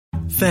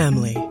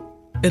Family.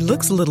 It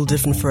looks a little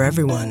different for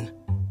everyone.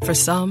 For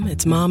some,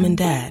 it's mom and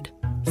dad.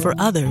 For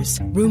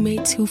others,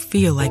 roommates who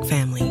feel like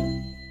family.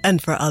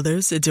 And for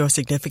others, it's your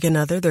significant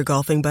other, their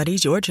golfing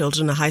buddies, your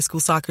children, a high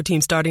school soccer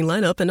team starting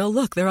lineup, and oh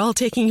look, they're all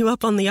taking you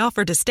up on the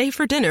offer to stay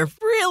for dinner,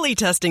 really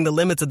testing the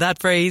limits of that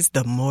phrase,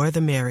 the more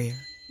the merrier.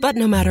 But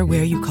no matter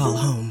where you call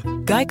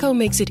home, Geico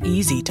makes it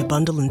easy to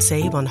bundle and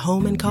save on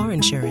home and car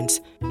insurance.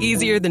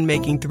 Easier than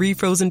making 3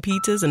 frozen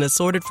pizzas and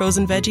assorted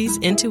frozen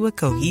veggies into a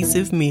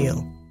cohesive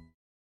meal.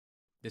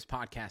 This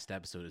podcast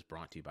episode is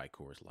brought to you by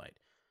Coors Light.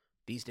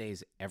 These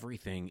days,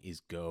 everything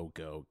is go,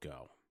 go,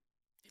 go.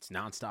 It's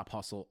nonstop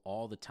hustle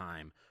all the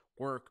time.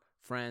 Work,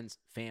 friends,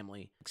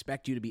 family.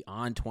 Expect you to be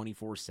on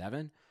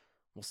 24/7?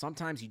 Well,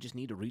 sometimes you just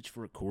need to reach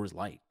for a Coors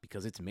Light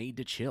because it's made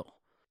to chill.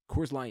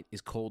 Coors Light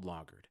is cold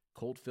lagered,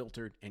 cold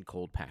filtered, and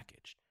cold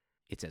packaged.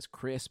 It's as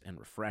crisp and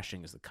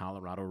refreshing as the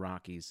Colorado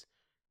Rockies.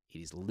 It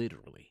is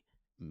literally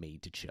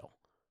made to chill.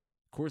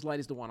 Coors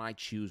Light is the one I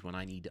choose when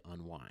I need to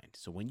unwind.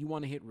 So when you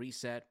want to hit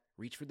reset,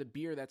 reach for the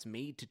beer that's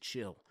made to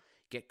chill.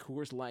 Get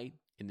Coors Light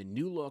in the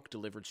new look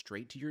delivered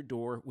straight to your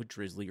door with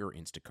Drizzly or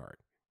Instacart.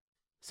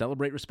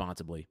 Celebrate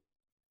responsibly.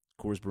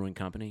 Coors Brewing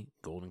Company,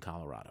 Golden,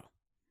 Colorado.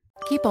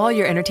 Keep all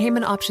your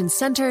entertainment options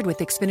centered with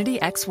Xfinity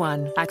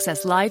X1.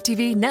 Access live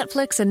TV,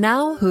 Netflix, and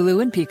now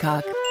Hulu and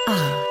Peacock.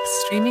 Ah,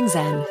 streaming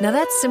zen. Now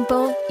that's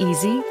simple,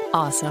 easy,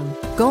 awesome.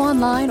 Go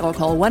online or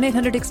call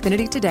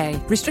 1-800-XFINITY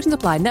today. Restrictions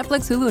apply.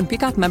 Netflix, Hulu, and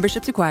Peacock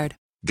memberships required.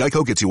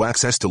 Geico gets you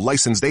access to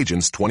licensed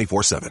agents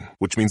 24/7,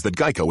 which means that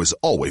Geico is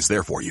always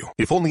there for you.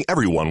 If only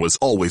everyone was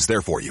always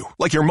there for you.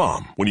 Like your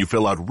mom, when you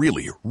fill out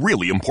really,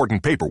 really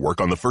important paperwork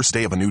on the first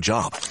day of a new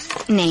job.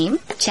 Name,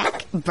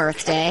 check.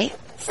 Birthday,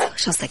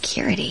 Social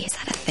Security, is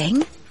that a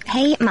thing?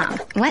 Hey, Mom,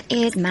 what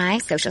is my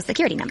Social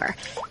Security number?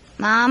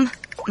 Mom.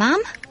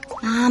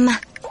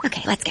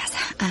 Okay, let's guess.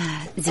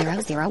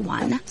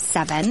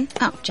 0017.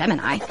 Oh,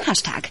 Gemini.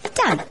 Hashtag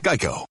done.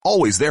 Geico,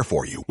 always there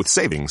for you with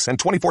savings and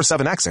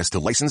 24/7 access to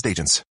licensed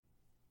agents.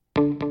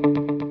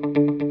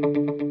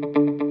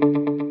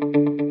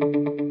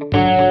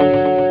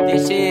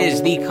 This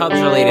is the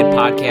Cubs-related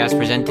podcast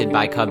presented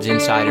by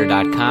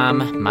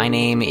CubsInsider.com. My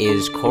name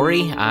is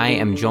Corey. I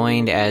am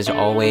joined, as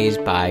always,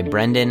 by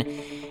Brendan.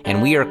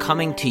 And we are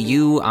coming to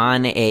you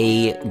on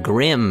a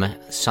grim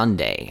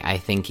Sunday, I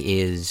think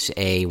is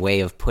a way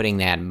of putting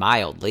that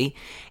mildly,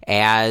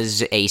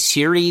 as a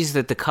series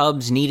that the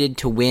Cubs needed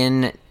to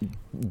win,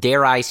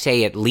 dare I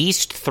say, at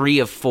least 3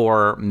 of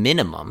 4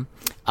 minimum.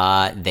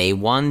 They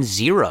won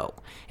 0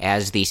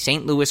 as the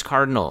St. Louis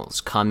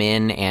Cardinals come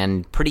in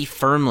and pretty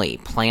firmly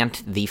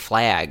plant the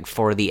flag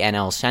for the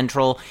NL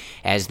Central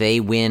as they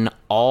win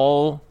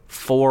all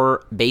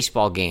 4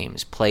 baseball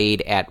games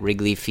played at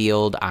Wrigley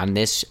Field on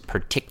this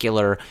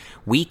particular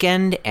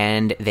weekend,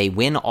 and they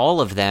win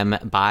all of them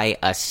by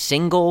a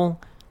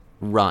single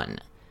run.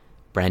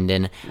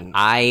 Brendan,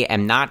 I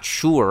am not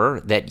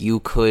sure that you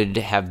could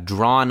have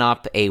drawn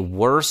up a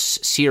worse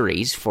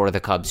series for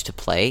the Cubs to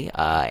play,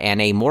 and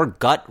a more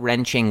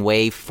gut-wrenching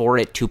way for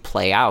it to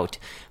play out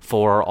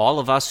for all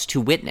of us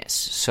to witness.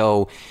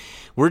 So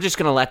we're just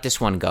going to let this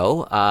one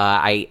go.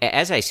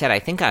 As I said, I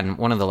think on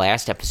one of the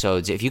last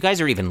episodes, if you guys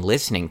are even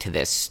listening to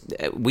this,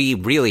 we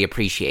really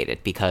appreciate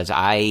it because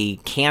I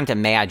can't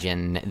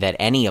imagine that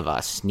any of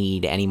us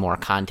need any more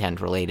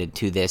content related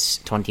to this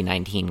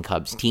 2019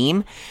 Cubs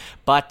team.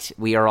 But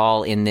we are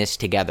all in this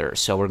together,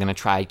 so we're going to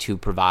try to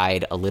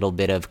provide a little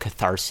bit of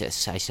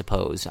catharsis, I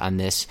suppose, on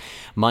this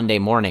Monday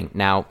morning.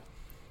 Now,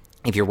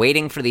 if you're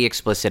waiting for the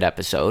explicit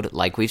episode,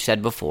 like we've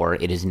said before,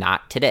 it is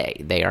not today.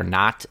 They are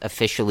not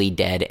officially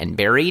dead and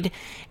buried,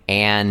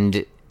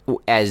 and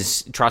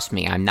trust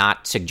me, I'm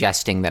not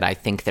suggesting that I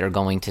think they're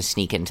going to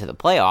sneak into the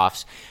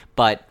playoffs,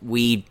 but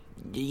we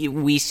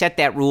set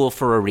that rule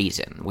for a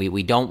reason.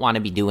 We don't want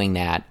to be doing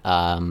that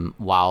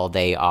while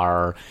they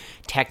are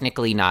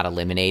technically not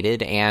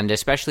eliminated, and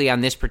especially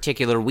on this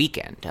particular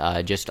weekend.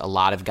 Just a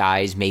lot of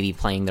guys maybe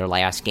playing their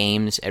last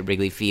games at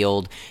Wrigley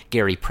Field,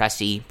 Gary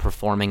Pressey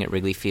performing at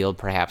Wrigley Field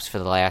perhaps for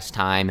the last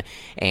time,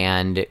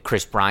 and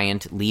Chris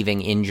Bryant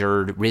leaving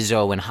injured,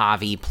 Rizzo and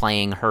Javi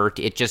playing hurt.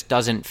 It just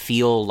doesn't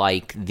feel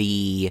like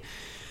the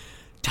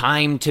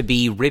time to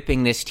be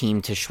ripping this team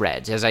to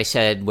shreds. As I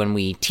said when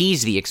we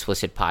teased the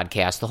explicit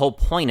podcast, the whole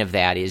point of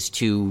that is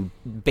to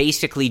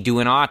basically do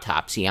an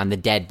autopsy on the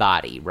dead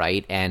body,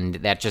 right? And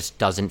that just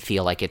doesn't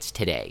feel like it's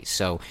today.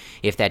 So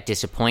if that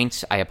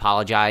disappoints, I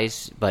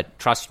apologize, but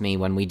trust me,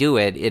 when we do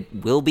it,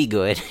 it will be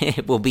good.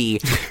 It will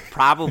be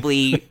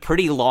probably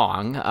pretty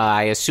long.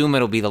 I assume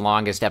it'll be the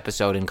longest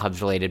episode in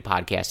Cubs-related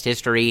podcast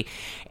history,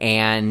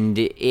 and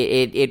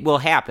it will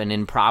happen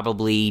in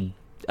probably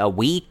a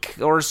week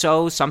or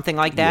so, something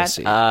like that.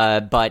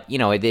 But, you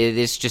know,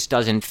 this just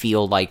doesn't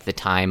feel like the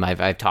time.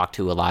 I've talked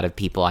to a lot of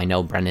people. I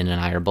know Brendan and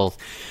I are both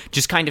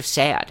just kind of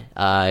sad.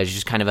 It's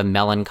just kind of a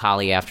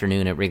melancholy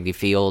afternoon at Wrigley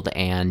Field.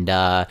 And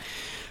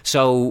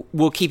So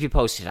we'll keep you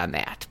posted on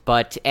that.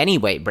 But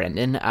anyway,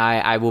 Brendan,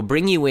 I will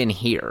bring you in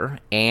here,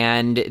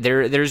 and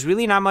there's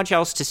really not much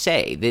else to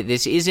say.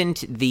 This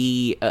isn't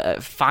the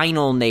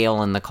final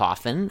nail in the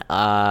coffin,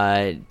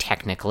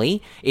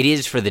 technically. It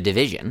is for the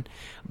division,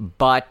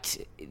 but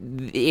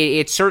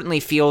it certainly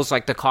feels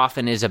like the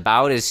coffin is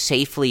about as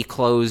safely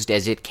closed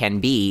as it can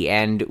be,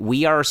 and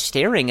we are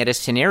staring at a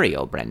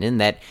scenario, Brendan,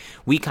 that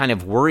we kind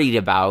of worried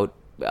about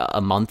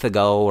a month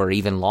ago or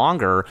even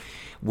longer,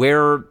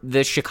 where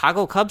the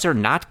Chicago Cubs are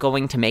not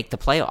going to make the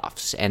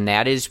playoffs, and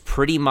that is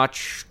pretty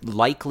much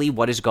likely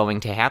what is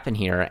going to happen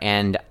here.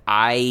 And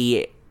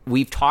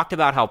we've talked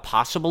about how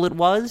possible it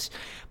was,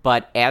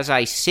 but as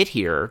I sit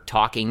here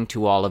talking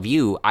to all of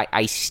you,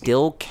 I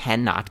still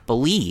cannot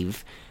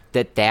believe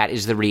that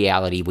is the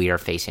reality we are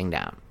facing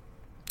down.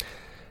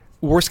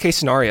 Worst case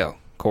scenario,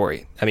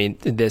 Corey. I mean,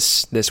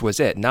 this was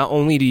it. Not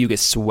only do you get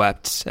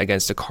swept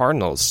against the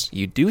Cardinals,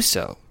 you do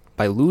so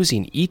by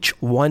losing each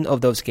one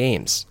of those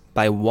games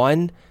by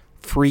one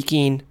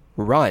freaking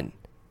run.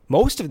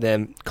 Most of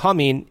them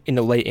coming in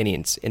the late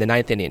innings, in the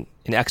ninth inning,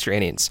 in extra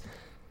innings.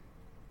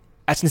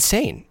 That's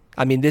insane.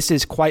 I mean, this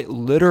is quite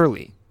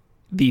literally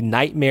the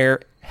nightmare,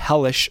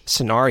 hellish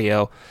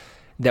scenario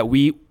that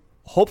we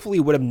hopefully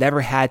would have never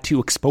had to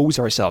expose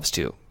ourselves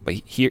to. But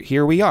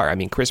here we are. I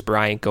mean, Chris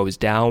Bryant goes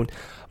down,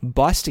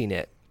 busting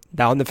it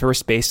down the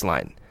first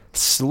baseline,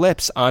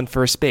 slips on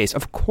first base,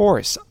 of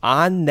course,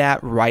 on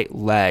that right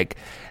leg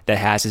that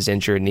has his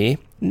injured knee.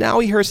 Now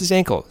he hurts his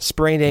ankle,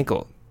 sprained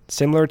ankle,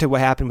 similar to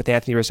what happened with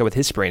Anthony Rizzo with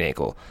his sprained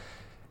ankle.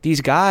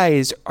 These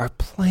guys are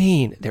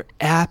playing their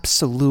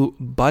absolute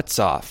butts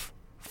off.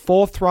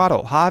 Full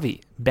throttle,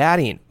 Javi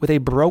batting with a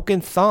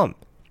broken thumb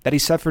that he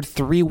suffered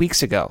 3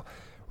 weeks ago.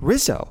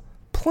 Rizzo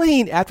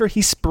playing after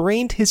he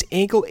sprained his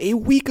ankle a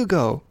week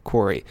ago,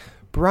 Corey.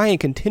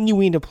 Bryant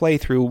continuing to play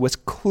through was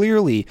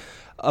clearly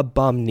a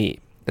bum knee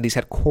that he's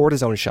had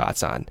cortisone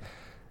shots on.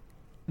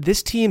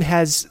 This team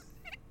has,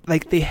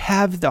 they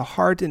have the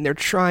heart and they're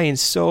trying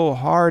so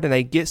hard, and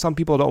I get some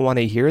people don't want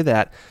to hear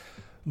that,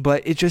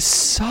 but it just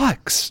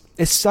sucks.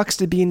 It sucks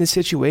to be in this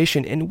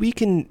situation, and we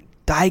can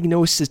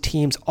diagnose the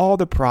teams, all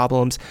the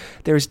problems.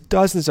 There's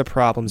dozens of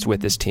problems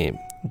with this team,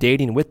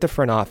 dating with the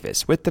front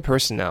office, with the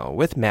personnel,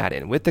 with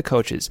Madden, with the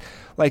coaches.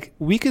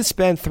 We could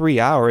spend 3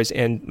 hours,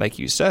 and like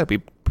you said, we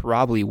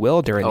probably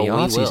will during the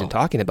offseason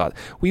talking about it.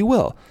 We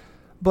will.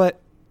 But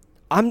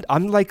I'm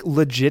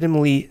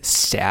legitimately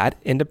sad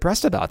and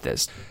depressed about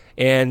this.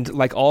 And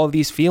all of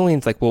these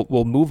feelings,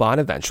 we'll move on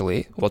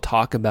eventually. We'll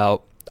talk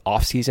about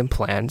offseason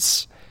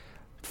plans.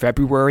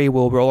 February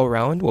will roll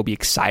around. We'll be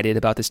excited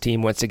about this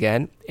team once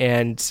again.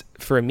 And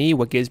for me,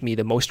 what gives me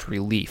the most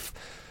relief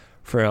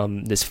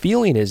from this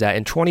feeling is that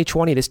in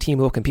 2020, this team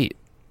will compete.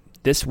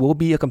 This will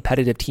be a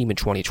competitive team in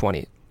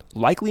 2020.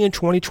 Likely in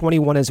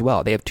 2021 as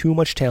well. They have too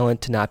much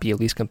talent to not be at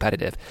least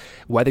competitive.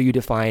 Whether you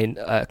define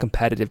a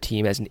competitive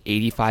team as an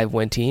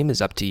 85-win team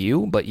is up to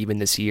you, but even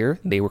this year,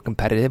 they were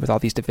competitive with all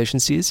these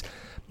deficiencies.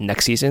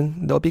 Next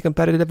season, they'll be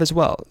competitive as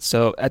well.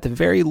 So at the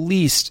very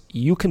least,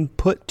 you can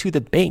put to the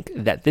bank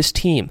that this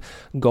team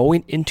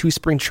going into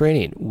spring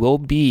training will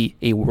be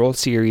a World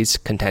Series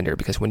contender,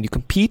 because when you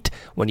compete,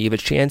 when you have a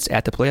chance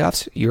at the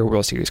playoffs, you're a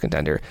World Series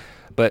contender.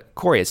 But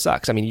Corey, it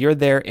sucks. I mean, you're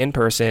there in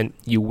person.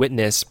 You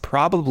witness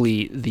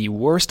probably the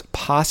worst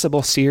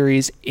possible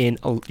series in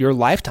your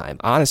lifetime.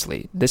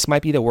 Honestly, this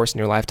might be the worst in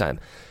your lifetime.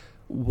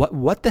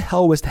 What the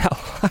hell was that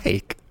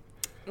like?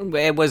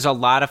 It was a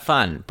lot of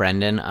fun,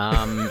 Brendan.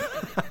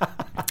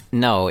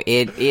 No,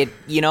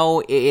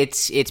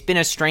 it's been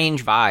a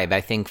strange vibe,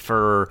 I think,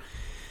 for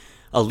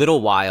a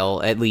little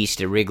while, at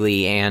least at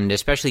Wrigley, and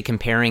especially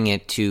comparing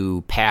it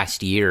to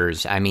past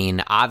years. I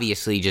mean,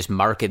 obviously just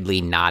markedly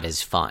not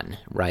as fun,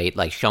 right?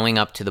 Showing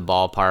up to the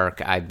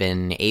ballpark, I've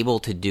been able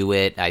to do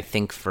it, I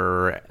think,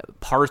 for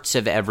parts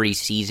of every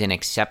season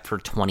except for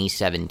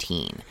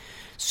 2017.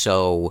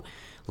 So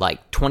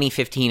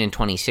 2015 and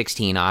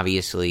 2016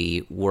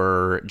 obviously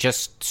were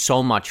just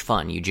so much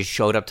fun. You just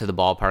showed up to the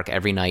ballpark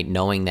every night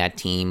knowing that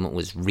team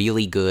was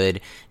really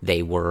good.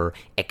 They were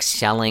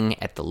excelling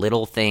at the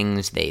little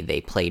things.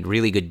 They played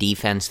really good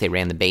defense. They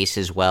ran the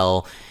bases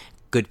well.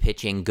 Good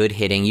pitching, good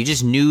hitting. You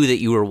just knew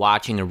that you were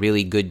watching a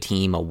really good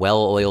team, a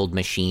well-oiled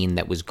machine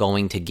that was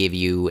going to give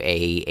you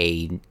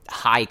a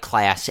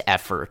high-class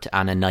effort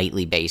on a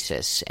nightly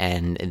basis,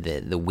 and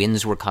the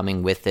wins were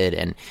coming with it,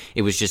 and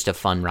it was just a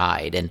fun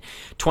ride. And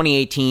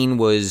 2018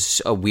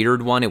 was a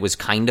weird one. It was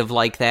kind of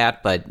like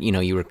that, but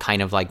you were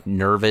kind of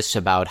nervous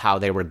about how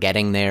they were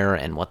getting there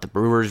and what the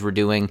Brewers were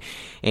doing.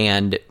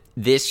 And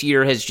this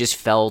year has just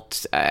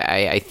felt,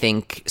 I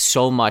think,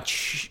 so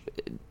much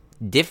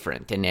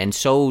different and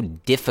so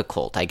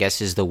difficult, I guess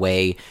is the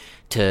way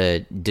to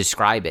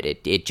describe it.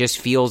 It just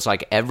feels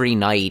like every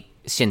night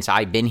since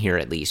I've been here,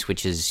 at least,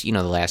 which is, the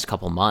last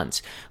couple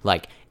months,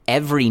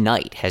 every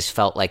night has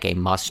felt like a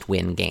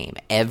must-win game.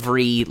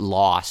 Every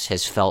loss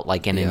has felt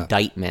like an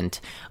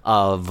indictment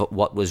of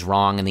what was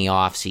wrong in the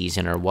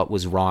offseason or what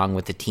was wrong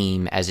with the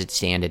team as it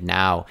standed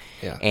now.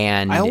 Yeah.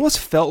 And I almost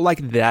felt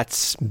like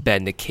that's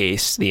been the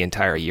case the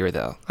entire year,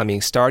 though. I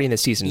mean, starting the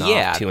season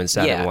off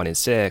 2-7,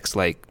 1-6,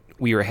 like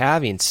we were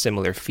having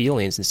similar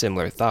feelings and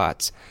similar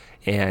thoughts.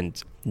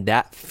 And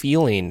that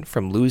feeling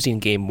from losing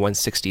game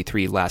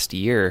 163 last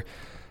year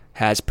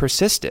has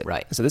persisted.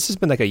 Right. So this has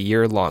been like a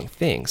year-long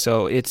thing.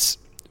 So it's,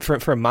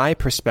 from my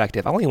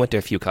perspective, I only went to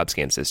a few Cubs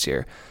games this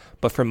year,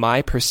 but from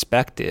my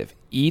perspective,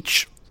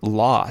 each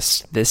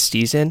loss this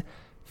season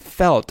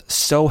felt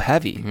so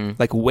heavy,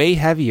 like way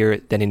heavier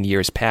than in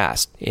years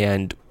past.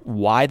 And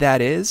why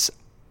that is,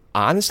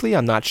 honestly,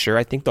 I'm not sure.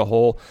 I think the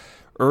whole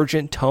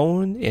urgent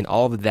tone and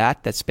all of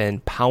that's been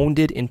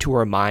pounded into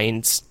our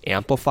minds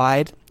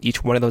amplified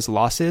each one of those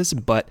losses.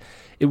 But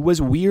it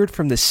was weird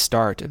from the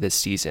start of this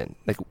season.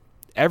 Like,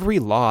 every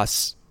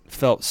loss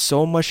felt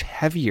so much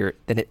heavier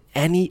than at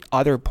any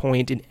other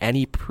point in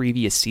any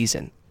previous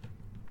season.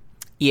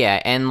 Yeah,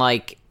 and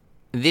like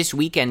this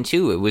weekend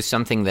too, it was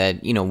something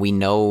that, you know, we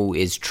know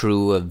is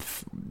true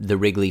of the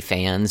Wrigley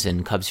fans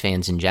and Cubs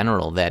fans in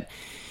general, that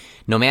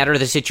no matter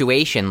the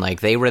situation,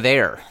 like they were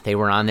there. They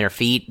were on their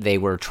feet. They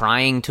were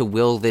trying to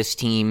will this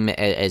team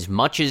as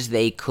much as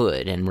they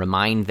could and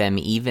remind them,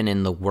 even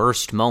in the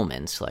worst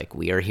moments, like,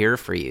 we are here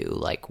for you.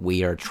 Like,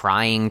 we are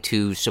trying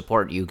to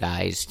support you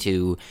guys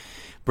to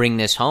bring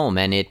this home.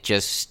 And it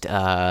just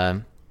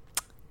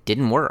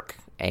didn't work.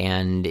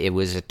 And it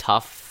was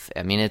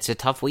it's a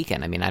tough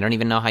weekend. I mean, I don't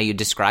even know how you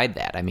describe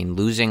that. I mean,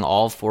 losing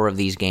all 4 of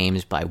these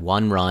games by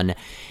 1 run,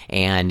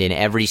 and in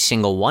every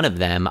single one of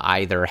them,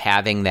 either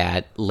having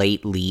that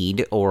late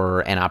lead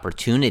or an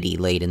opportunity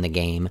late in the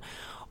game,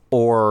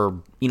 or,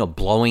 you know,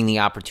 blowing the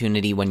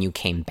opportunity when you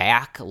came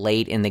back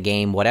late in the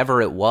game, whatever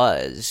it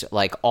was.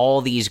 Like, all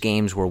these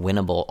games were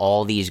winnable.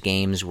 All these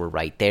games were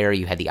right there.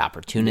 You had the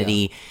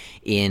opportunity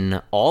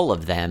in all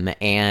of them,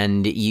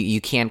 and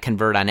you can't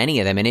convert on any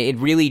of them. And it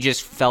really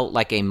just felt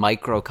like a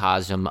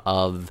microcosm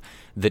of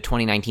the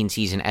 2019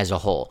 season as a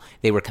whole.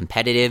 They were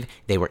competitive.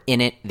 They were in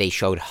it. They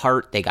showed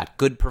heart. They got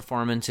good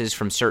performances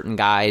from certain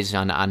guys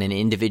on an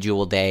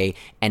individual day,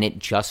 and it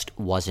just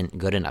wasn't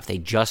good enough. They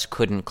just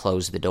couldn't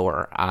close the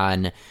door.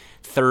 On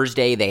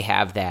Thursday, they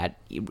have that,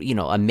 you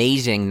know,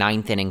 amazing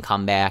 9th inning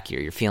comeback.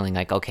 You're feeling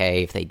like,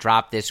 okay, if they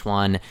drop this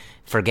one,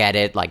 forget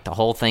it. Like, the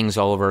whole thing's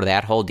over.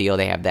 That whole deal.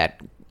 They have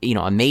that, you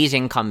know,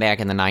 amazing comeback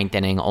in the 9th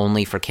inning,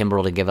 only for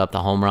Kimbrel to give up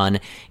the home run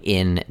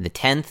in the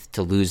 10th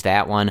to lose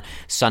that one.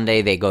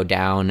 Sunday, they go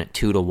down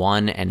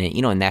 2-1, and,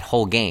 you know, in that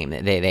whole game,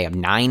 they have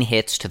 9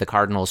 hits to the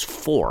Cardinals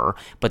 4,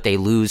 but they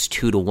lose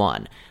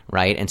 2-1,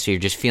 right? And so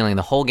you're just feeling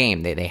the whole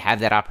game, they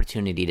have that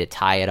opportunity to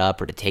tie it up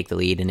or to take the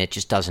lead, and it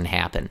just doesn't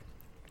happen.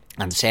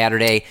 On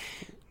Saturday,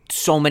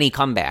 so many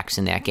comebacks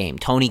in that game.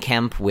 Tony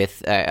Kemp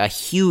with a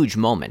huge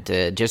moment,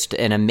 just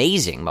an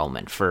amazing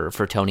moment for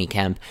Tony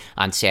Kemp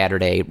on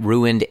Saturday,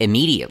 ruined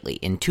immediately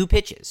in 2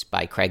 pitches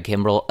by Craig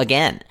Kimbrel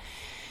again.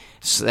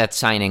 So that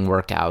signing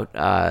worked out,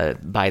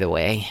 by the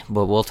way,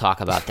 but we'll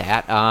talk about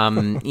that.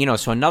 You know,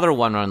 so another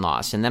 1-run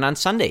loss. And then on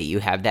Sunday, you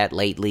have that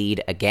late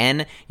lead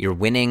again. You're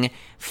winning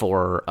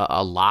for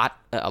a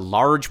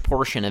large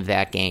portion of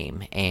that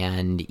game,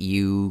 and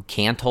you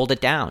can't hold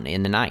it down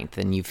in the 9th.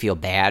 And you feel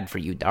bad for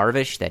Yu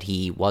Darvish that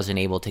he wasn't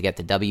able to get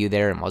the W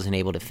there and wasn't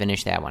able to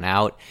finish that one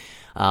out.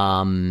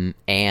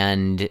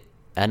 And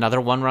another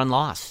 1-run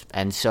loss.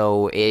 And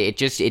so it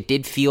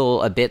did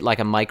feel a bit like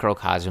a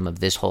microcosm of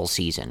this whole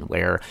season,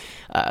 where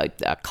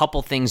a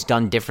couple things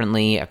done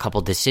differently, a couple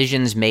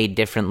decisions made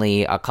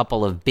differently, a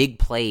couple of big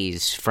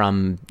plays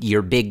from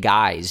your big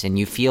guys, and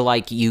you feel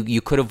like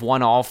you could have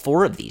won all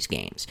 4 of these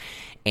games.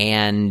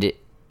 And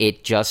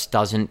it just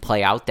doesn't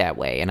play out that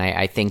way. And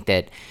I think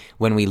that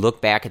when we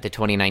look back at the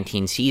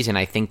 2019 season,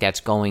 I think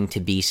that's going to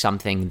be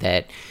something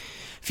that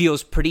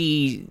feels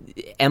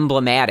pretty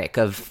emblematic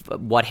of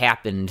what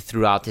happened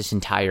throughout this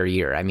entire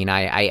year. I mean,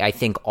 I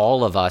think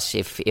all of us,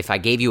 if I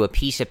gave you a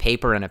piece of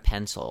paper and a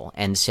pencil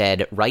and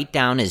said, write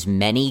down as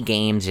many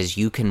games as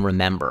you can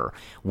remember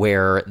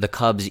where the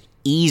Cubs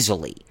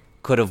easily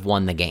could have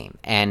won the game,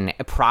 and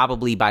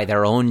probably by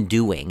their own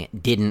doing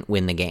didn't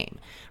win the game,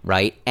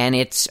 right? And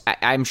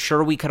I'm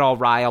sure we could all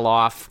rile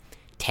off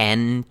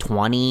 10,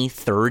 20,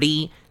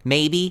 30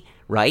 maybe,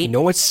 right? You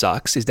know what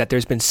sucks is that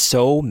there's been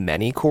so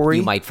many, Corey.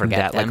 You might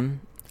forget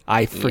them.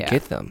 I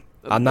forget them.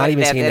 I'm not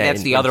even saying that.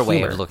 That's the other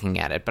way of looking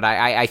at it. But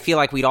I feel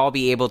like we'd all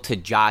be able to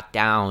jot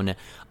down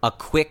a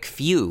quick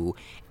few,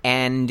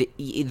 and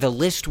the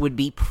list would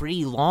be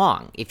pretty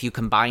long if you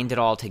combined it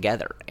all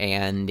together.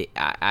 And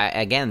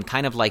again,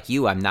 kind of like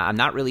you, I'm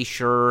not really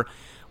sure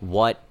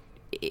what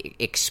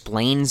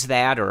explains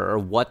that or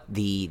what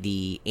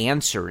the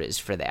answer is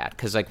for that,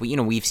 because like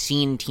we've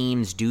seen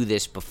teams do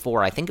this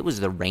before. I think it was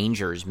the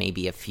Rangers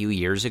maybe a few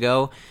years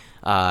ago.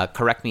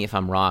 Correct me if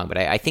I'm wrong, but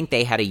I think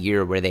they had a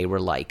year where they were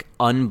like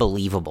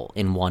unbelievable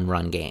in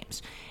 1-run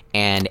games,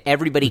 and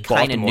everybody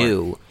kind of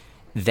knew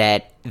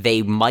that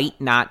they might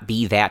not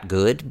be that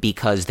good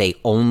because they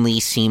only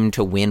seem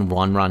to win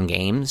one-run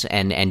games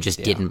and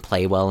just didn't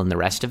play well in the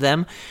rest of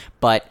them.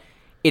 But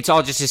it's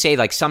all just to say,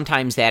 like,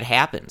 sometimes that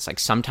happens. Like,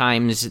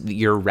 sometimes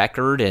your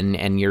record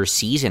and your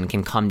season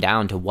can come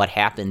down to what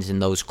happens in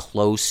those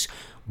close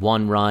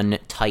one-run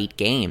tight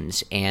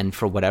games. And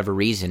for whatever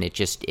reason,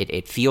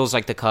 it feels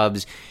like the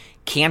Cubs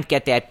can't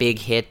get that big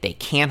hit. They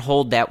can't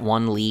hold that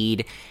one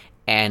lead.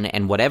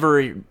 And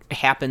whatever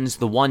happens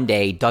the one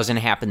day doesn't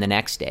happen the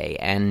next day.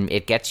 And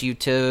it gets you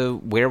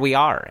to where we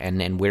are.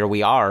 And where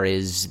we are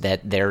is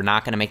that they're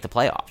not going to make the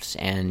playoffs.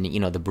 And,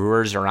 the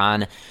Brewers are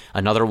on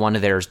another one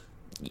of their,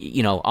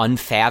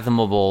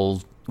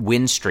 unfathomable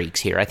win streaks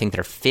here. I think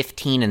they're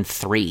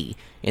 15-3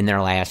 in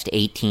their last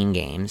 18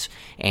 games.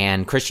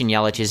 And Christian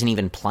Yelich isn't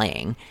even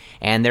playing.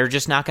 And they're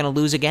just not going to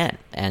lose again.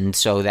 And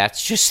so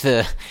that's just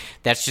the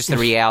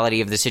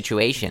reality of the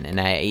situation. And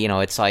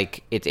it's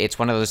like it's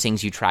one of those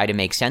things you try to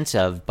make sense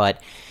of,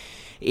 but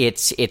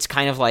it's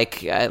kind of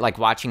like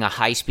watching a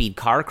high-speed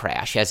car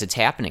crash as it's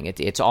happening.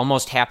 It's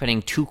almost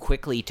happening too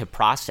quickly to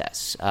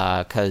process.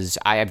 Because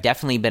I have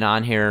definitely been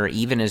on here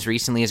even as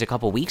recently as a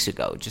couple weeks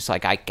ago. Just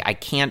like I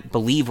can't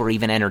believe we're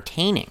even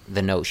entertaining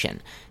the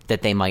notion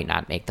that they might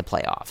not make the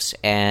playoffs.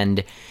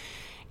 And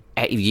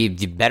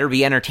you better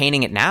be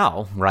entertaining it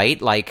now,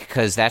 right? Like,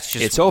 because that's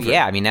just, it's over.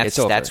 Yeah, I mean,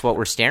 that's what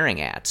we're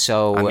staring at.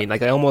 So I mean,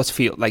 like, I almost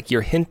feel like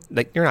you're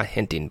not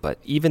hinting, but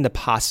even the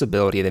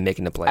possibility of them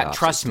making the playoffs.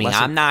 Trust me,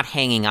 I'm not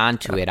hanging on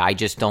to it. I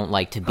just don't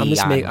like to be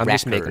on record. I'm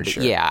just making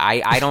sure. Yeah,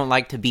 I don't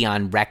like to be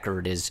on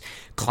record as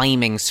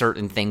claiming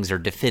certain things are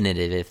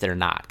definitive if they're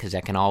not, because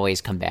that can always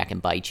come back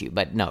and bite you.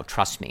 But no,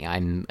 trust me,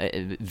 I'm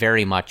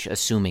very much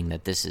assuming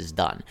that this is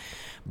done.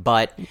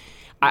 But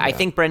I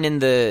think, Brendan,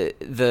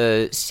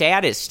 the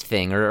saddest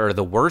thing or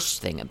the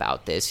worst thing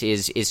about this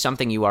is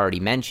something you already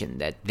mentioned,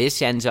 that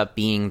this ends up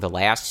being the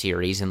last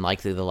series and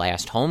likely the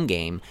last home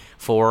game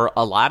for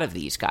a lot of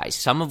these guys,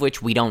 some of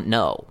which we don't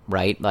know,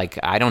 right? Like,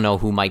 I don't know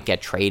who might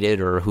get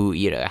traded or who,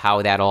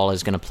 how that all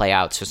is going to play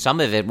out. So some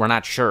of it, we're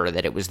not sure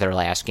that it was their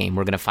last game.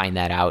 We're going to find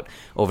that out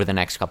over the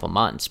next couple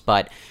months.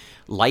 But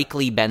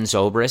likely Ben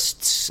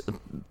Zobrist's,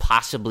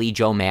 possibly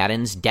Joe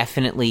Maddon's,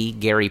 definitely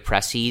Gary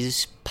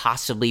Pressey's,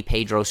 possibly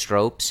Pedro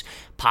Strope's,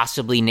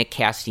 possibly Nick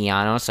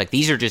Castellanos. Like,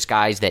 these are just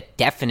guys that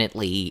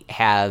definitely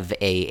have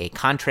a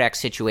contract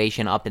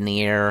situation up in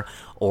the air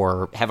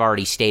or have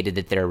already stated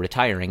that they're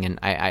retiring. And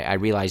I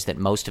realize that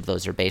most of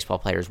those are baseball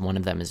players. One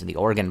of them is the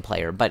organ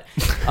player. But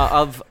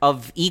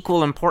of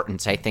equal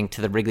importance, I think,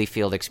 to the Wrigley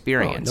Field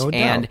experience. No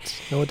doubt.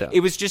 No doubt. It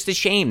was just a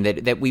shame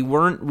that we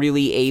weren't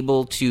really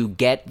able to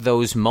get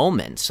those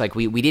moments. Like,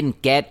 we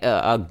didn't get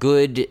a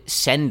good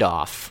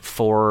send-off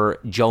for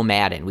Joe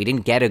Maddon. We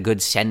didn't get a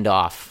good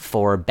send-off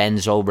for Ben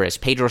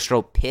Zobrist. Pedro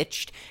Strop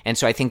pitched, and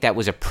so I think that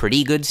was a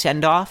pretty good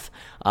send-off.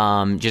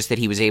 Just that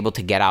he was able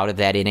to get out of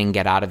that inning,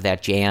 get out of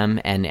that jam,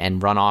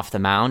 and run off the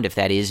mound, if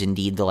that is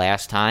indeed the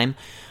last time.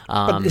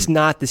 But it's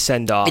not the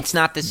send-off. It's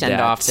not the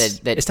send-off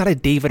that it's not a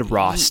David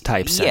Ross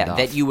type send-off.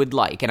 Yeah, that you would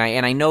like. And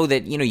I know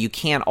that, you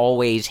can't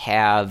always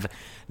have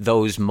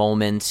those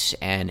moments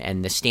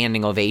and the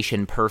standing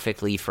ovation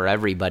perfectly for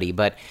everybody,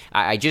 but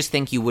I just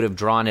think you would have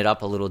drawn it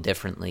up a little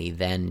differently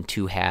than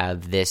to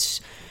have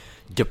this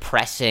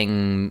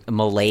depressing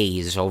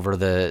malaise over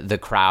the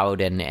crowd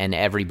and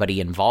everybody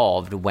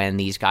involved when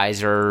these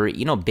guys are,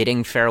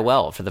 bidding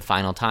farewell for the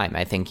final time.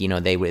 I think,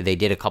 they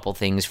did a couple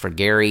things for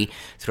Gary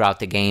throughout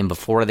the game,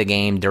 before the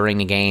game, during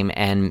the game,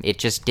 and it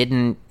just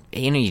didn't,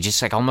 you just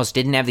like almost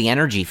didn't have the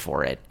energy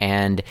for it.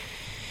 And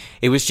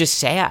it was just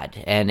sad.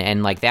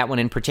 And like that one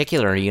in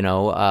particular,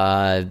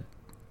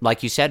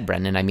 like you said,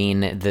 Brendan, I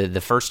mean,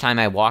 the first time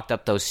I walked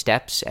up those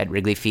steps at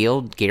Wrigley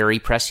Field, Gary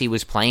Pressey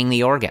was playing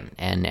the organ.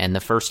 And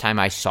the first time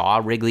I saw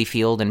Wrigley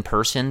Field in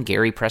person,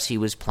 Gary Pressey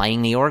was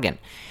playing the organ.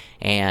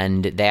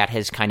 And that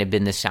has kind of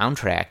been the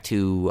soundtrack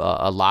to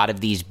a lot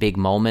of these big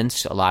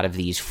moments, a lot of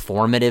these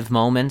formative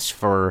moments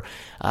for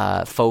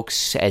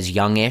folks as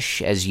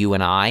youngish as you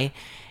and I.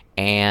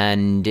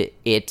 And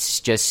it's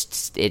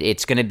just,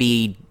 it's going to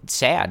be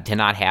sad to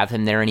not have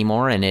him there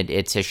anymore. And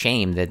it's a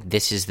shame that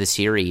this is the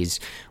series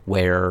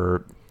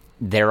where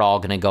they're all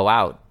going to go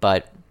out.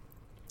 But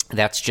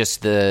that's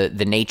just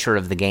the nature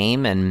of the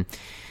game. And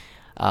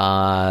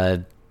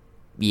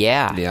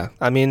yeah.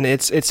 I mean,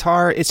 it's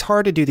hard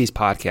to do these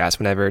podcasts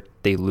whenever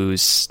they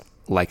lose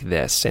like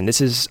this. And this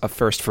is a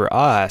first for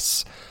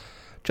us,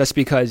 just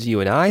because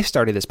you and I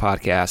started this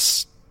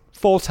podcast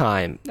full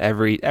time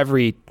every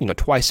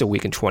twice a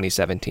week in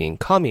 2017,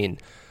 coming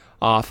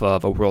off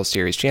of a World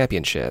Series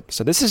championship.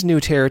 So this is new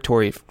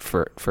territory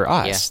for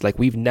us. Yeah. Like,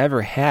 we've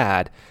never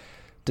had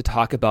to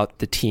talk about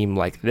the team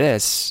like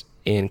this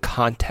in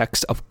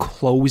context of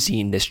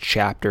closing this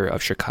chapter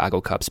of Chicago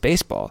Cubs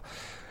baseball.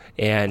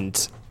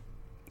 And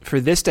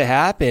for this to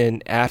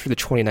happen after the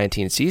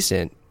 2019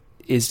 season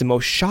is the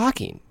most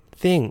shocking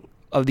thing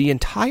of the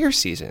entire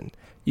season.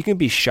 You can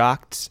be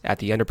shocked at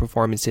the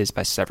underperformances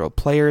by several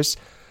players,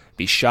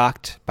 be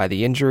shocked by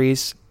the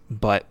injuries,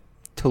 but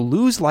to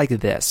lose like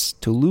this,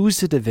 to lose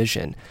the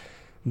division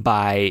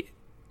by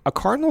a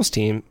Cardinals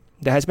team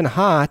that has been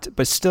hot,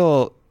 but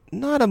still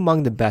not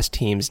among the best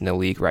teams in the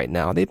league right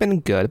now. They've been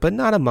good, but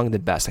not among the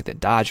best, like the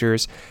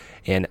Dodgers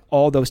and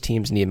all those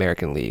teams in the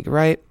American League,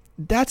 right?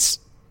 That's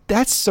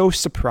so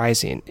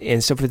surprising.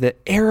 And so for the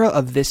era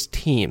of this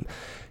team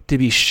to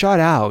be shut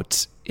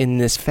out in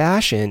this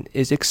fashion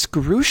is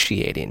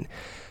excruciating.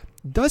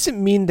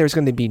 Doesn't mean there's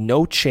going to be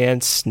no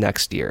chance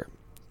next year.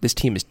 This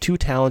team is too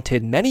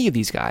talented. Many of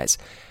these guys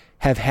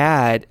have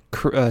had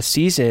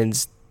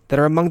seasons that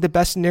are among the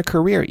best in their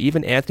career.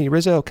 Even Anthony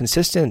Rizzo,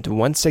 consistent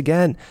once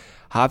again.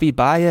 Javi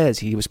Baez,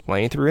 he was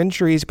playing through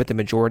injuries, but the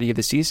majority of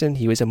the season,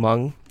 he was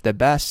among the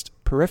best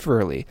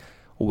peripherally.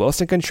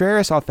 Wilson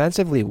Contreras,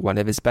 offensively, one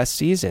of his best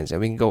seasons.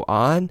 And we can go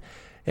on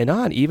and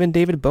on. Even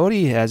David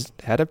Bodie has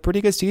had a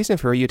pretty good season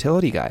for a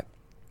utility guy.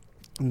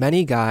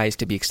 Many guys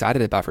to be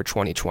excited about for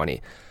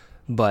 2020.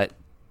 But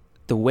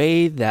the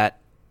way that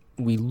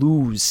we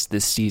lose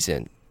this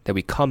season, that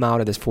we come out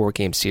of this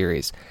 4-game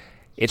series,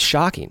 it's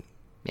shocking.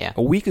 Yeah.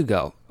 A week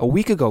ago,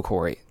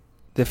 Corey,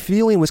 the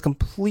feeling was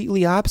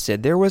completely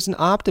opposite. There was an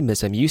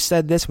optimism. You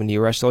said this when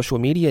you were on social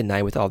media at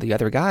night with all the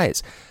other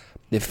guys.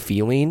 The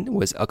feeling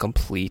was a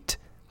complete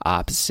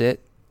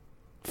opposite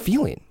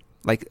feeling,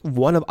 like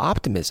one of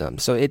optimism.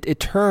 So it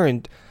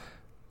turned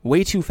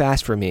way too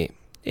fast for me.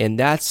 And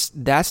that's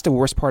the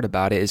worst part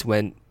about it, is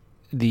when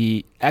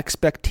the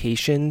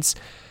expectations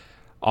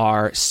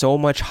are so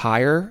much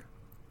higher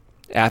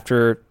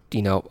after,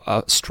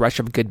 a stretch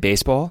of good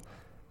baseball,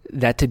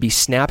 that to be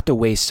snapped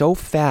away so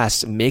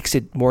fast makes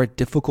it more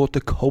difficult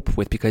to cope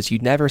with, because you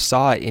never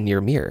saw it in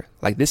your mirror.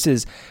 Like this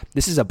is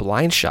a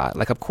blind shot.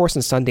 Like, of course,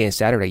 on Sunday and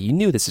Saturday, you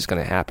knew this is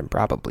going to happen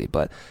probably,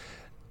 but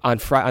on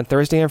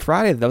Thursday and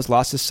Friday, those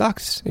losses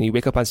sucked. And you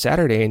wake up on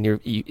Saturday and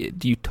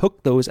you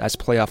took those as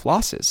playoff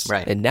losses.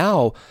 Right. And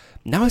now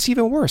it's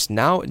even worse.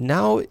 Now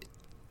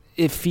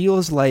it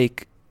feels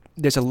like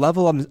there's a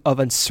level of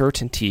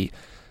uncertainty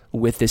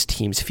with this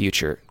team's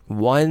future.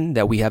 One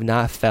that we have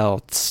not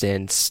felt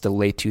since the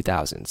late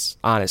 2000s,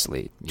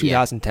 honestly.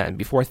 2010,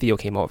 before Theo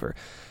came over.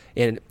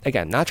 And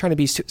again, not trying to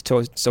be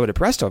so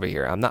depressed over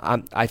here.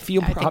 I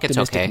feel more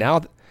optimistic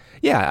now.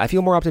 Yeah, I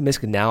feel more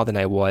optimistic now than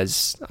I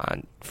was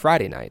on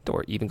Friday night,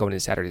 or even going into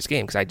Saturday's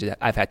game, because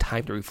I've had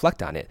time to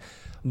reflect on it.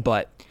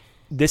 But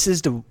this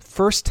is the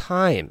first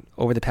time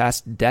over the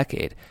past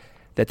decade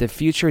that the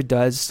future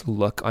does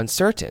look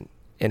uncertain.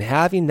 And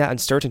having that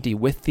uncertainty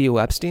with Theo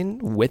Epstein,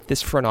 with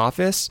this front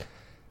office,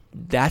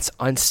 that's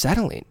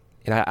unsettling.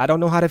 And I don't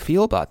know how to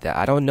feel about that.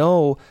 I don't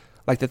know,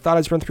 like, the thought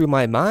has run through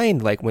my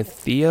mind, like, with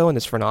Theo and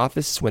this front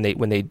office, when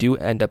they do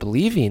end up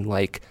leaving,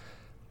 like,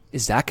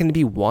 is that going to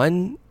be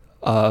one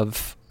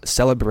of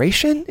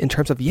celebration in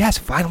terms of, yes,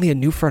 finally a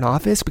new front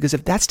office? Because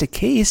if that's the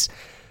case,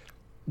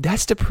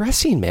 that's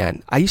depressing,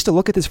 man. I used to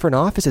look at this front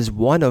office as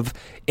one of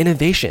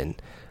innovation,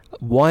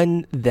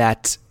 one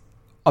that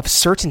of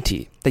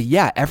certainty that,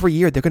 yeah, every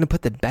year they're going to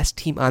put the best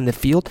team on the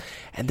field,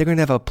 and they're going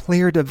to have a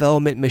player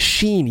development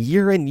machine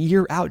year in,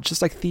 year out,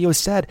 just like Theo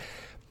said.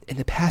 In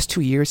the past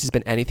 2 years has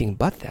been anything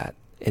but that.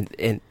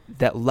 And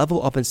that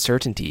level of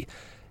uncertainty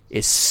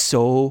is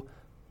so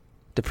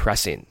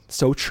depressing,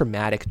 so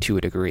traumatic to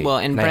a degree. Well,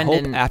 and Brendan,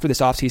 Brendan, I hope after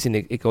this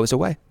offseason it goes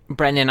away.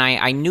 Brendan,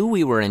 I knew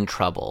we were in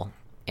trouble.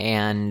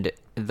 And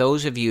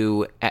those of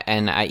you,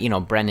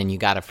 and Brendan, you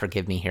got to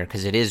forgive me here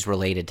because it is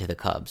related to the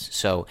Cubs.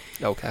 So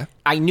okay,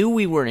 I knew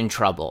we were in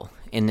trouble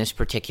in this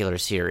particular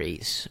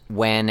series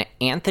when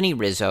Anthony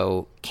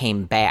Rizzo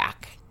came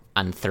back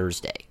on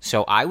Thursday.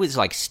 So I was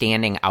like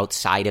standing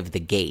outside of the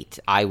gate.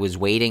 I was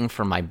waiting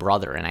for my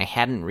brother, and I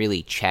hadn't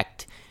really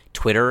checked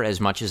Twitter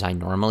as much as I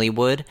normally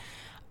would.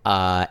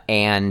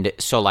 And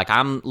so like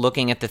I'm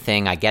looking at the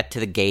thing. I get to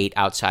the gate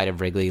outside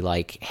of Wrigley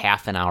like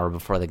half an hour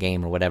before the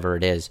game or whatever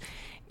it is.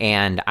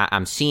 And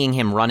I'm seeing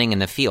him running in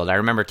the field. I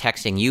remember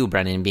texting you,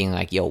 Brendan, and being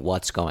like, yo,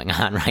 what's going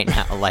on right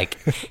now? Like,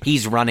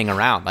 he's running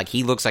around. Like,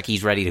 he looks like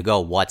he's ready to go.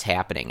 What's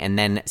happening? And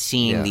then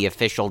seeing the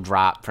official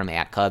drop from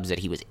 @Cubs that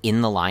he was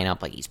in the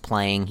lineup, like he's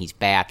playing, he's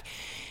back.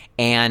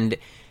 And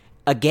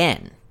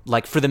again,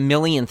 like for the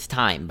millionth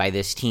time by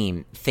this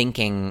team,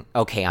 thinking,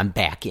 okay, I'm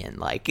back in.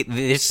 Like,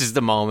 this is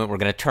the moment. We're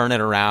going to turn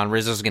it around.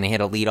 Rizzo's going to hit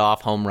a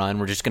leadoff home run.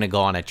 We're just going to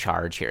go on a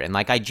charge here. And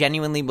like, I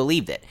genuinely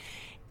believed it.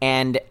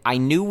 And I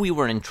knew we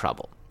were in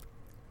trouble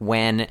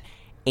when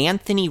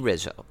Anthony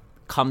Rizzo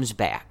comes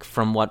back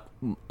from what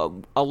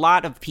a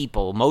lot of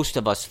people, most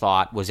of us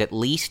thought was at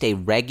least a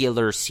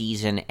regular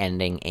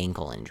season-ending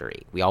ankle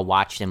injury. We all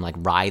watched him like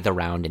writhe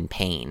around in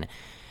pain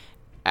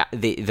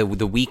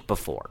the week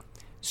before.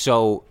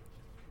 So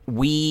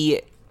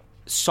we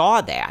saw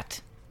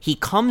that. He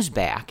comes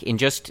back in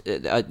just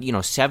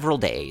several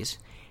days,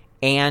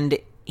 and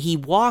he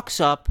walks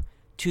up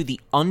to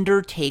the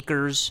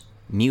Undertaker's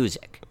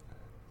music.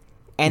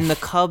 And the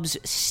Cubs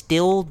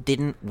still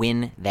didn't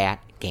win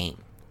that game.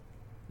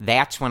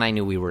 That's when I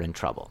knew we were in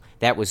trouble.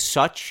 That was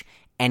such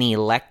an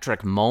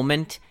electric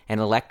moment, an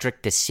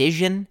electric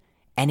decision,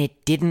 and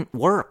it didn't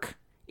work.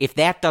 If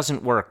that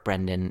doesn't work,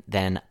 Brendan,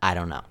 then I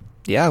don't know.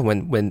 Yeah,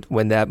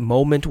 when that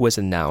moment was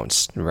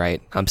announced, right,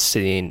 I'm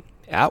sitting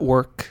at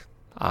work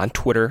on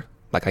Twitter,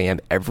 like I am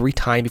every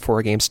time before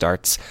a game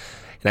starts.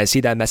 And I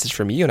see that message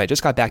from you, and I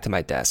just got back to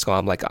my desk. So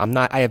I'm like,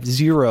 I have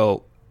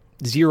zero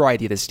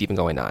idea this is even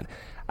going on.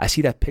 I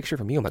see that picture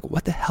from you. I'm like,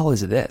 what the hell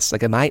is this?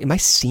 Like, am I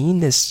seeing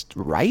this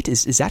right?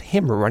 Is that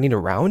him running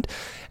around?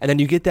 And then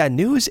you get that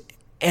news,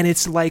 and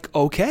it's like,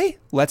 okay,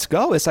 let's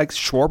go. It's like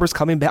Schwarber's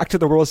coming back to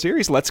the World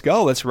Series. Let's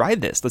go. Let's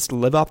ride this. Let's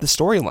live off the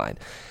storyline.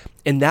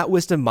 And that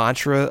was the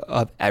mantra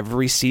of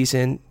every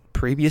season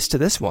previous to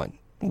this one,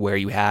 where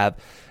you have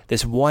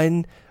this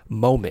one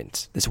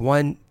moment, this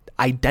one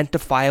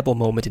identifiable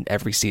moment in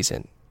every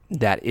season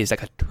that is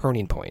like a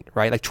turning point,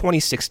 right? Like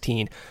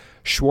 2016,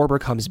 Schwarber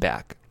comes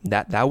back.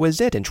 That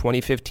was it. In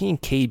 2015,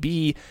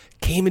 KB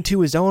came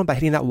into his own by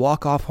hitting that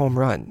walk-off home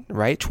run,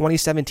 right?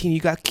 2017, you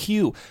got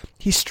Q.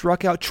 He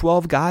struck out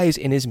 12 guys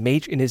in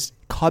his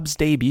Cubs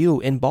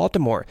debut in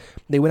Baltimore.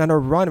 They went on a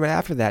run right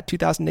after that.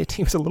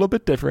 2018 was a little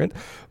bit different,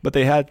 but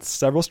they had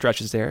several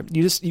stretches there.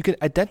 You can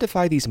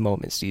identify these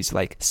moments, these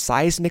like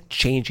seismic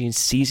changing,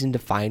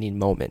 season-defining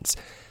moments.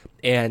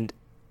 And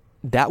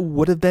that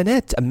would have been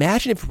it.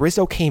 Imagine if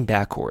Rizzo came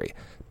back, Corey,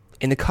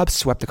 and the Cubs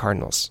swept the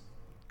Cardinals.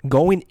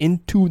 Going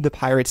into the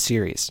Pirates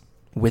series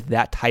with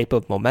that type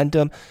of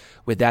momentum,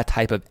 with that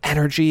type of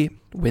energy,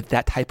 with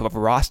that type of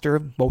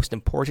roster, most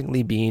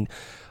importantly being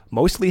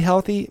mostly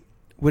healthy,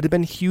 would have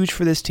been huge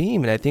for this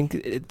team. And I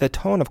think the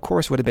tone, of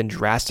course, would have been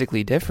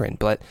drastically different.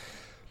 But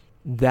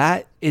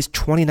that is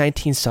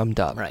 2019 summed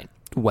up. Right.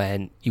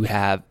 When you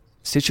have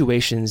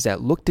situations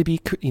that look to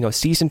be,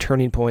 season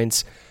turning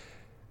points,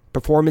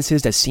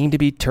 performances that seem to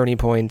be turning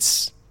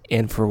points,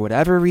 and for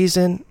whatever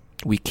reason,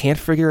 we can't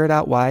figure it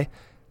out why.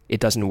 It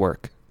doesn't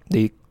work.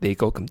 They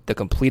go the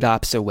complete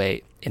opposite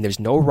way, and there's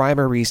no rhyme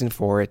or reason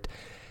for it,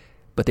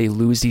 but they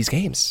lose these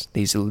games.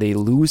 They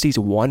lose these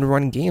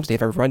one-run games. They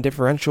have a run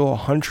differential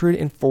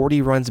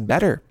 140 runs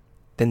better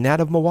than that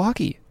of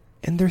Milwaukee,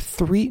 and they're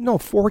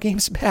 4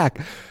 games back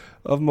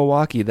of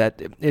Milwaukee.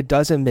 That it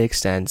doesn't make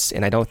sense,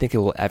 and I don't think it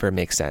will ever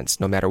make sense.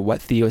 No matter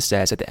what Theo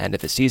says at the end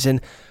of the season,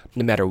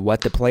 no matter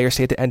what the players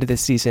say at the end of the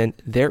season,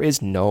 there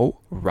is no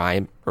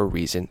rhyme or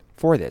reason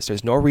for this.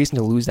 There's no reason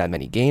to lose that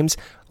many games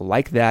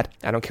like that.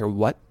 I don't care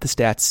what the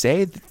stats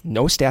say.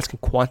 No stats can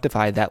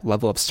quantify that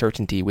level of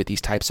certainty with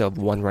these types of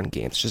one-run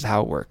games. It's just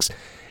how it works.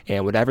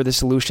 And whatever the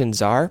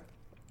solutions are,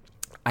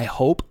 I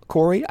hope,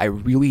 Corey, I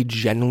really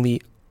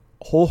genuinely,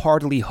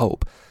 wholeheartedly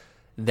hope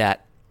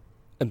that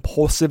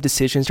impulsive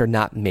decisions are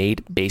not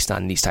made based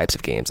on these types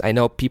of games. I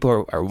know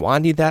people are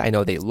wanting that. I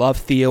know they love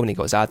Theo when he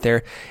goes out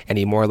there and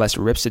he more or less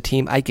rips the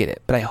team. I get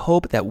it. But I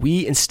hope that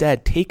we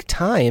instead take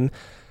time,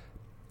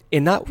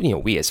 and not,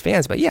 we as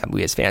fans,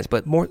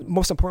 but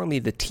most importantly,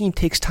 the team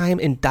takes time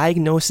and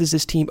diagnoses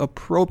this team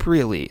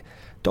appropriately.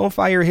 Don't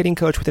fire your hitting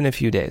coach within a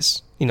few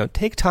days.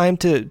 Take time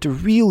to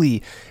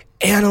really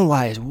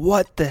analyze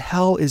what the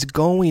hell is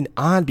going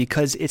on,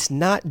 because it's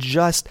not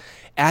just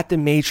at the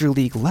major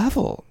league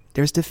level.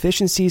 There's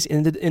deficiencies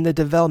in the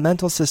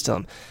developmental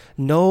system.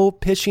 No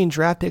pitching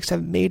draft picks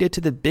have made it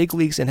to the big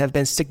leagues and have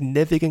been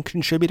significant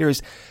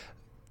contributors.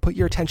 Put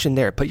your attention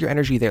there. Put your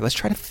energy there. Let's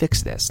try to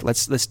fix this.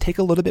 Let's take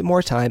a little bit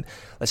more time.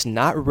 Let's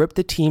not rip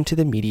the team to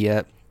the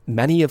media,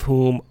 many of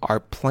whom are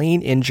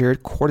playing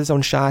injured,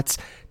 cortisone shots,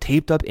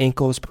 taped up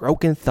ankles,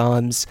 broken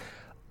thumbs.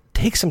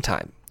 Take some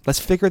time. Let's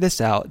figure this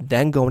out.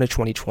 Then go into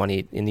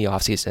 2020 in the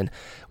offseason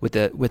with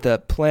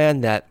a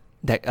plan that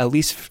at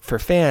least for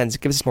fans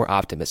gives us more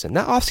optimism.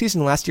 That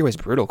offseason last year was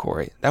brutal,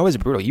 Corey. That was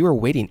brutal. You were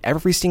waiting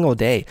every single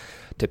day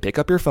to pick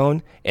up your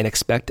phone and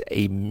expect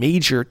a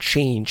major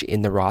change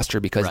in the roster,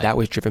 because that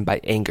was driven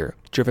by anger,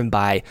 driven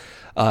by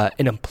an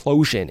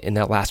implosion in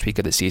that last week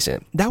of the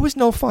season. That was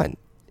no fun.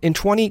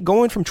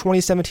 Going from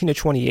 2017 to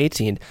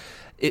 2018,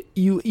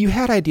 you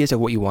had ideas of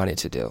what you wanted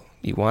to do.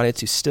 You wanted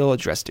to still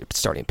address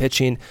starting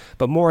pitching,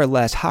 but more or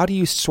less, how do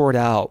you sort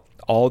out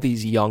all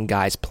these young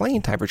guys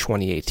playing time for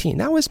 2018?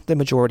 That was the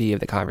majority of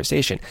the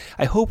conversation.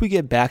 I hope we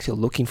get back to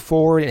looking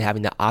forward and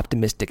having the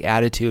optimistic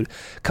attitude,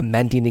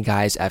 commending the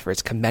guys'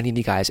 efforts, commending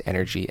the guys'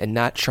 energy, and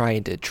not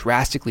trying to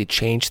drastically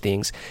change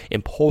things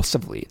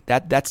impulsively.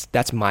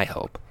 That's my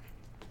hope.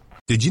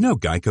 Did you know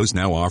Geico's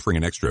now offering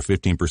an extra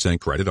 15%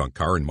 credit on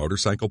car and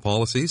motorcycle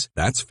policies?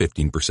 That's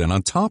 15%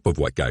 on top of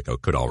what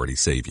Geico could already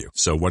save you.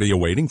 So what are you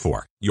waiting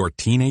for? Your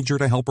teenager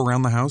to help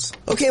around the house?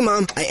 Okay,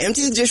 Mom, I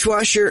emptied the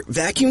dishwasher,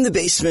 vacuumed the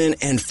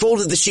basement, and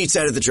folded the sheets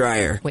out of the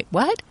dryer. Wait,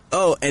 what?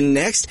 Oh, and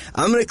next,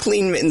 I'm going to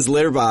clean Mitten's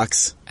litter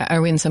box.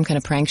 Are we in some kind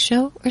of prank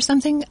show or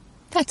something?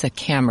 That's a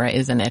camera,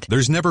 isn't it?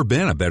 There's never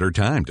been a better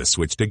time to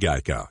switch to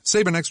Geico.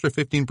 Save an extra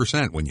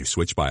 15% when you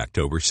switch by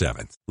October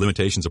 7th.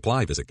 Limitations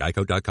apply. Visit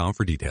geico.com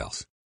for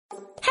details.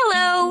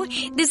 Hello,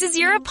 this is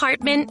your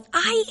apartment.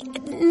 I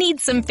need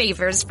some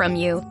favors from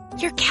you.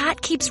 Your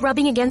cat keeps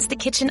rubbing against the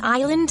kitchen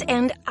island,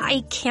 and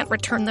I can't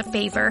return the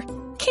favor.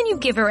 Can you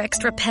give her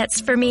extra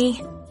pets for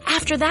me?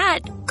 After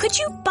that, could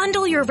you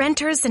bundle your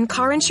renters and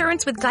car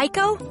insurance with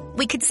Geico?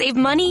 We could save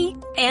money,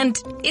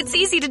 and it's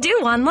easy to do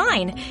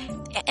online.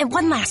 And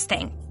one last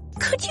thing.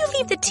 Could you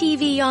leave the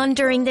TV on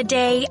during the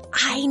day?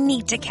 I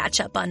need to catch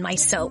up on my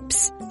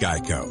soaps.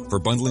 Geico. For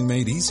bundling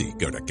made easy,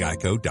 go to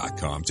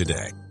geico.com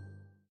today.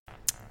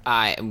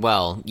 I'm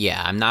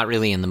not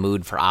really in the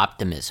mood for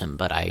optimism,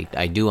 but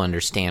I do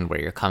understand where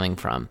you're coming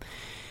from.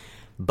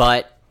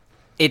 But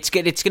it's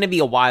going to be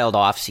a wild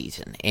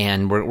offseason,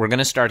 and we're going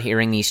to start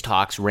hearing these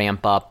talks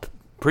ramp up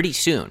pretty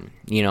soon.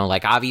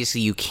 Obviously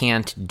you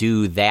can't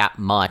do that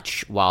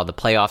much while the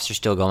playoffs are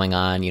still going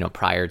on,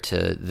 prior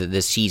to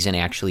the season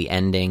actually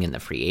ending and the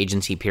free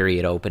agency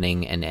period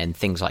opening and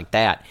things like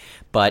that.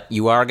 But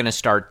you are going to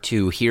start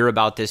to hear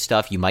about this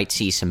stuff. You might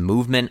see some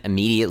movement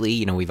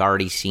immediately. We've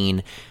already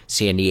seen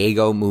San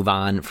Diego move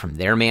on from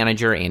their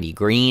manager, Andy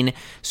Green.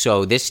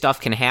 So this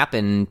stuff can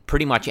happen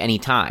pretty much any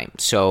time.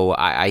 So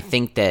I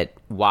think that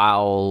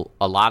while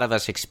a lot of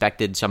us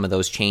expected some of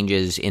those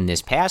changes in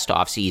this past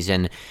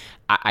offseason,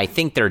 I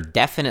think they're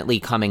definitely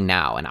coming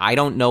now, and I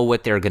don't know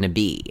what they're going to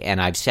be.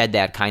 And I've said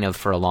that kind of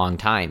for a long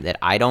time, that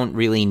I don't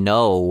really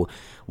know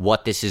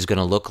what this is going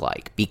to look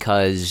like.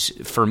 Because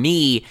for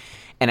me,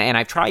 and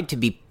I've tried to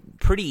be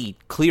pretty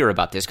clear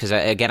about this, because,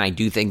 again, I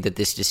do think that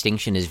this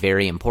distinction is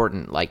very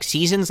important. Like,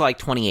 seasons like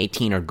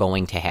 2018 are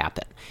going to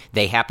happen.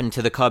 They happened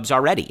to the Cubs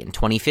already in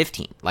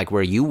 2015,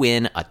 where you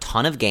win a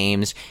ton of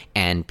games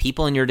and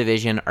people in your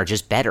division are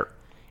just better.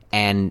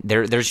 And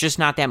there's just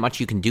not that much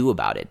you can do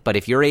about it. But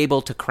if you're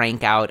able to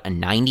crank out a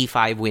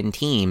 95-win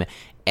team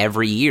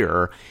every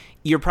year,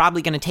 you're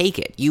probably going to take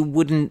it. You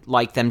wouldn't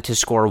like them to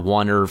score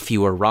one or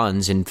fewer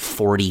runs in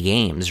 40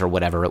 games or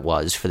whatever it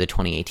was for the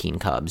 2018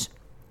 Cubs.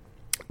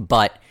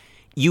 But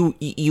you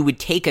would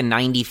take a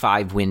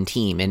 95-win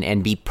team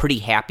and be pretty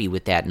happy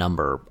with that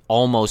number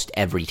almost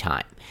every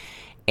time.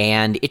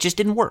 And it just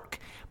didn't work.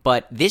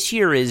 But this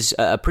year is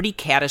a pretty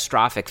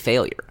catastrophic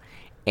failure.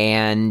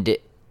 And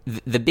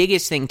the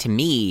biggest thing to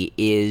me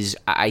is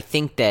I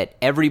think that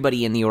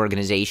everybody in the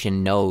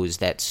organization knows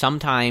that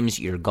sometimes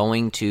you're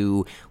going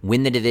to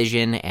win the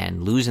division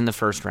and lose in the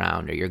first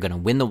round, or you're going to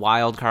win the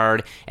wild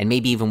card and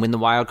maybe even win the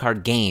wild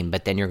card game,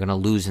 but then you're going to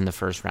lose in the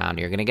first round.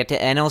 You're going to get to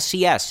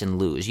NLCS and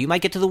lose. You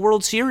might get to the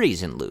World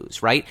Series and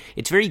lose, right?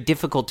 It's very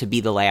difficult to be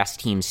the last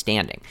team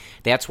standing.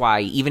 That's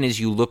why even as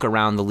you look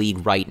around the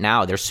league right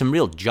now, there's some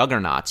real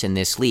juggernauts in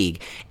this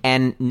league,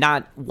 and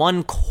not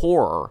one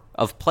core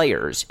of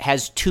players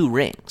has 2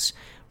 rings,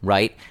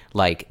 right?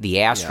 Like the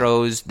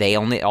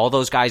Astros, all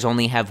those guys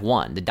only have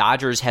 1. The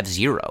Dodgers have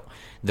 0.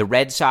 The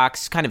Red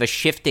Sox, kind of a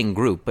shifting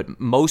group, but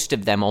most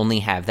of them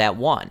only have that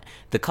 1.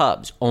 The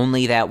Cubs,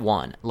 only that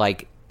 1.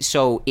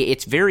 So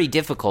it's very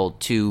difficult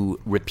to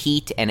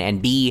repeat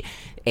and be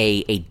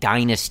a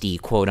dynasty,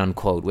 quote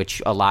unquote,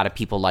 which a lot of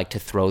people like to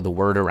throw the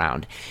word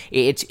around.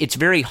 It's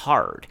very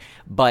hard,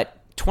 but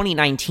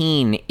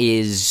 2019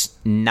 is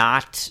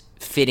not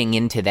fitting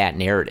into that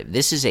narrative.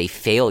 This is a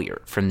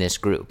failure from this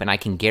group, and I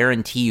can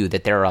guarantee you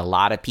that there are a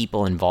lot of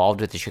people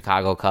involved with the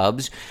Chicago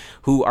Cubs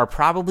who are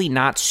probably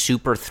not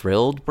super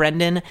thrilled,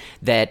 Brendan,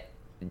 that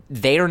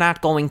they are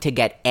not going to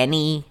get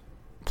any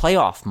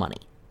playoff money.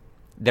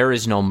 There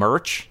is no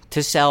merch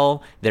to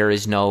sell. There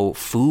is no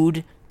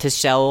food to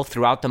sell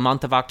throughout the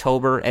month of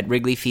October at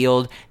Wrigley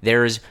Field.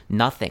 There's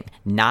nothing.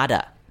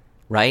 Nada,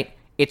 right?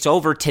 It's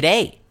over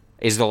today.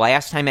 Is the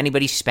last time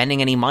anybody's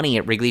spending any money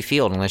at Wrigley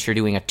Field, unless you're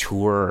doing a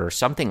tour or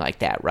something like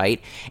that, right?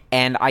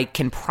 And I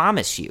can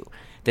promise you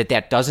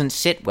that doesn't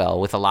sit well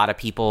with a lot of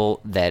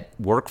people that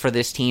work for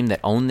this team,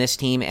 that own this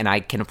team, and I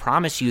can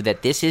promise you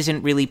that this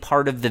isn't really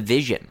part of the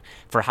vision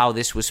for how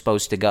this was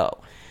supposed to go.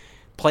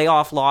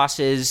 Playoff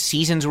losses,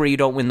 seasons where you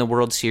don't win the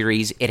World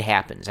Series, it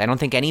happens. I don't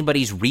think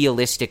anybody's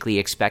realistically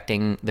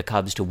expecting the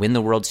Cubs to win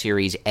the World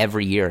Series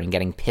every year and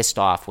getting pissed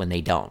off when they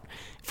don't,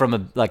 from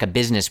a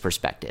business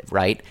perspective,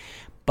 right?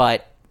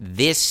 But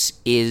this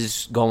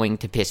is going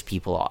to piss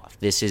people off.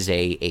 This is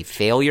a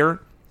failure.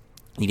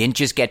 You didn't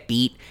just get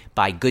beat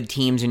by good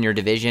teams in your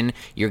division.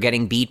 You're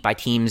getting beat by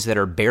teams that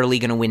are barely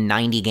going to win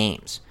 90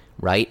 games,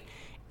 right?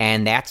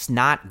 And that's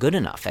not good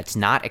enough. That's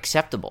not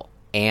acceptable.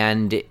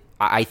 And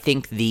I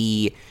think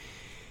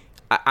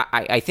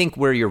I think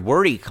where your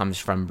worry comes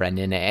from,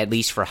 Brendan, at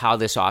least for how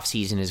this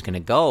offseason is going to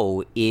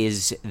go,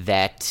 is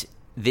that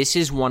this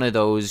is one of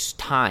those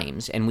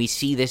times, and we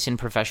see this in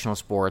professional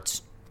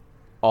sports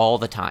all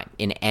the time,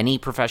 in any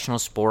professional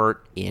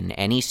sport, in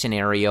any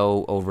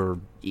scenario, over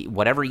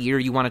whatever year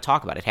you want to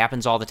talk about. It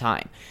happens all the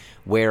time,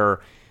 where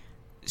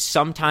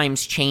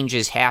sometimes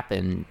changes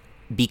happen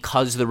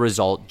because the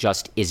result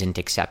just isn't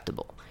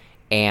acceptable.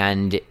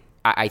 And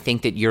I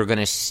think that you're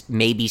going to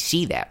maybe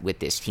see that with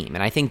this team.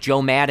 And I think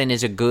Joe Maddon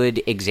is a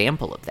good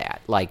example of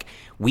that.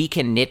 We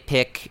can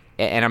nitpick,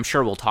 and I'm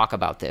sure we'll talk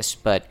about this,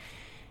 but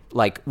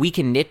we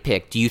can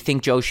nitpick. Do you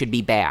think Joe should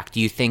be back? Do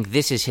you think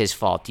this is his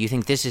fault? Do you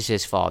think this is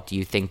his fault? Do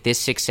you think this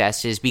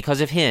success is because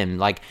of him?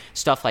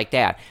 Stuff like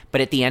that. But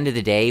at the end of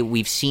the day,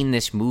 we've seen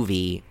this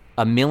movie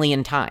a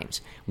million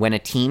times. When a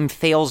team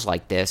fails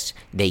like this,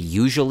 they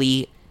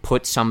usually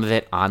put some of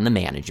it on the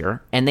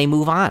manager and they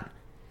move on.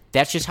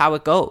 That's just how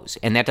it goes.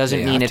 And that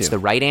doesn't mean it's the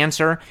right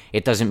answer.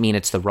 It doesn't mean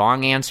it's the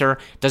wrong answer.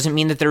 It doesn't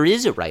mean that there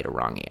is a right or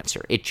wrong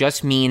answer. It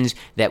just means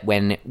that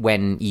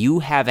when you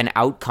have an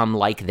outcome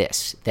like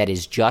this that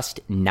is just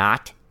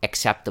not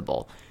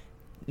acceptable,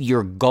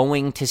 you're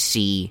going to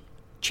see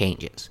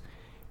changes.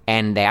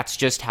 And that's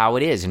just how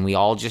it is, and we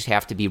all just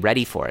have to be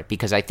ready for it.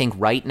 Because I think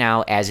right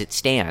now, as it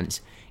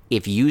stands,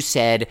 if you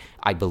said,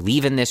 I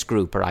believe in this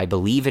group, or I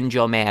believe in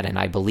Joe Madden,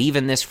 I believe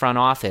in this front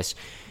office,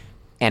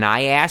 and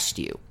I asked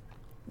you,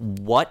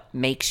 what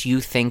makes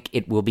you think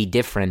it will be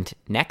different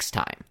next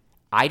time?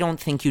 I don't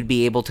think you'd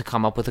be able to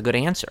come up with a good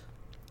answer.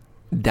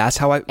 That's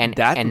how I... And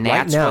that's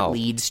right now, what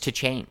leads to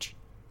change.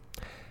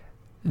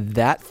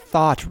 That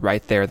thought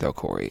right there, though,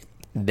 Corey,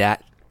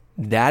 that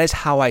is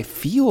how I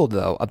feel,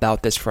 though,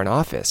 about this front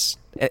office.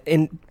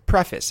 And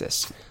preface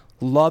this,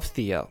 love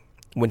Theo.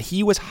 When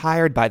he was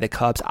hired by the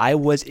Cubs, I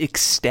was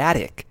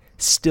ecstatic.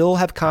 Still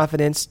have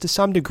confidence to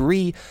some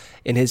degree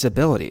in his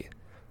ability.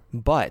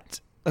 But,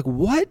 like,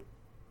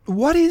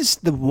 what is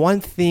the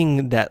one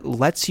thing that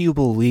lets you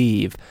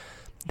believe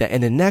that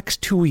in the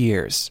next 2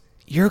 years,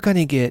 you're going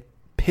to get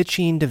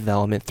pitching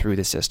development through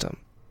the system?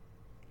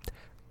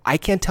 I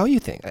can't tell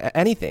you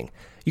anything.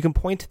 You can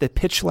point to the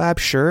pitch lab,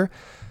 sure.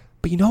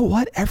 But you know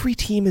what? Every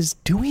team is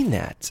doing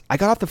that. I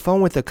got off the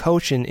phone with a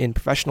coach in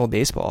professional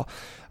baseball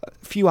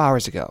a few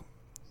hours ago.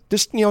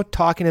 Just,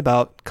 talking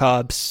about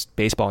Cubs,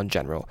 baseball in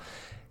general.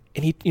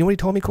 And you know what he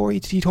told me, Corey?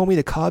 He told me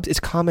the Cubs, it's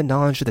common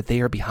knowledge that they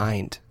are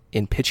behind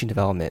in pitching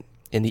development,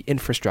 in the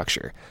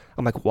infrastructure.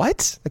 I'm like,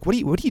 what? Like, what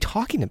are you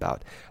talking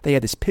about? They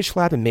had this pitch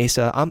lab in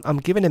Mesa. I'm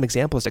giving him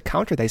examples to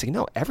counter that. He's like,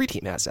 no, every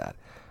team has that.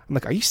 I'm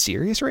like, are you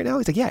serious right now?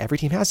 He's like, yeah, every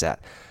team has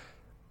that.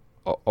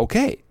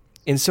 Okay.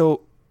 And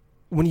so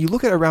when you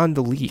look at around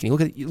the league, you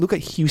look at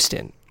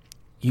Houston,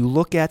 you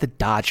look at the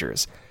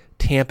Dodgers,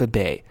 Tampa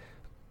Bay,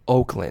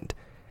 Oakland,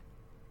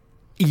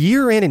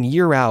 year in and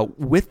year out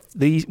with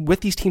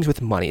these teams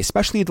with money,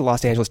 especially the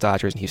Los Angeles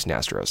Dodgers and Houston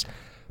Astros,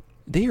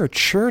 they are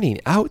churning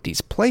out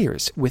these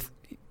players with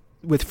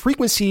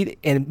frequency,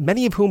 and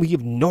many of whom we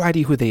have no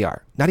idea who they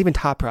are, not even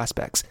top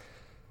prospects.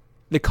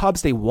 The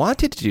Cubs, they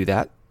wanted to do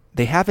that.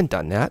 They haven't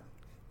done that.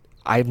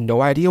 I have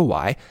no idea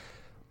why.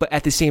 But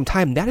at the same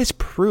time, that is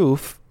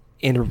proof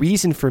and a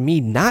reason for me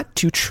not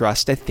to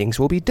trust that things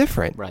will be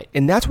different. Right.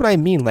 And that's what I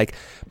mean. Like,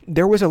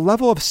 there was a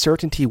level of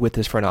certainty with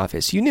this front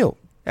office. You knew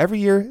every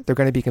year they're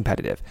going to be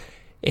competitive.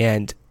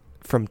 And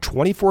from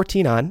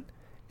 2014 on,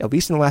 at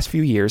least in the last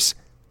few years,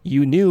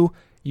 you knew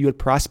you had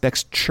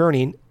prospects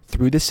churning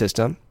through the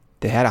system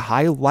that had a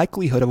high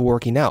likelihood of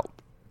working out.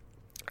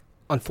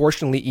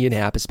 Unfortunately, Ian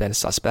Happ has been a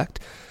suspect.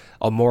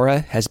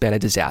 Almora has been a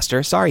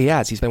disaster. Sorry, he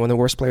has. He's been one of the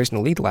worst players in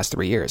the league the last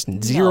 3 years.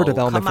 Zero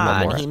development from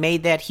Almora. He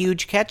made that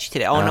huge catch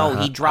today. Oh no,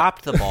 he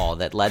dropped the ball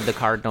that led the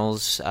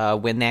Cardinals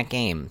win that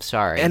game.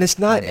 Sorry. And it's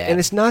not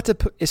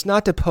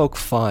to poke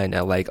fun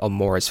at like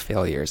Almora's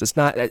failures. It's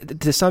not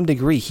to some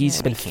degree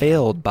he's been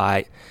failed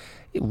by.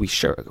 We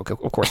sure, okay,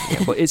 of course, we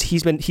can. But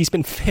he's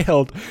been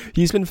failed.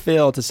 He's been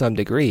failed to some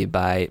degree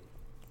by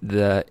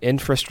the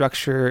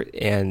infrastructure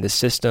and the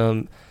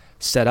system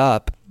set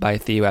up by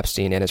Theo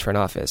Epstein and his front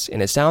office.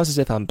 And it sounds as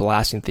if I'm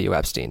blasting Theo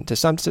Epstein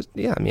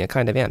I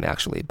kind of am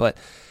actually, but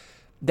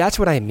that's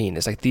what I mean.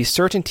 It's like the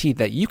certainty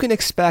that you can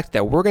expect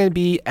that we're going to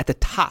be at the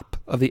top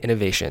of the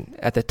innovation,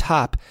 at the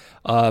top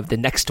of the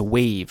next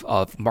wave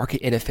of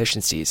market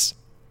inefficiencies.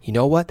 You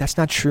know what? That's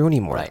not true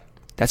anymore. Right.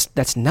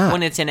 That's not.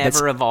 When it's an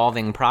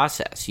ever-evolving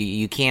process.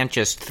 You can't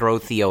just throw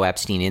Theo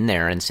Epstein in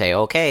there and say,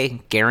 okay,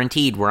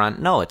 guaranteed we're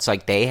on. No, it's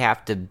like they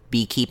have to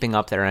be keeping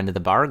up their end of the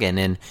bargain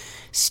and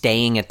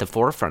staying at the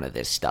forefront of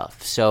this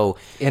stuff. So,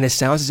 and it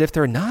sounds as if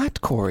they're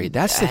not, Corey.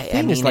 That's the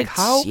thing. It's like,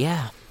 how?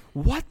 Yeah.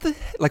 What the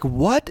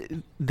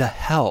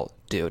hell,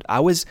 dude?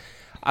 I was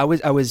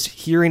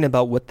hearing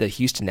about what the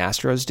Houston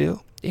Astros do,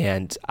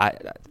 and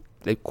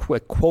the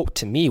quick quote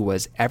to me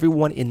was,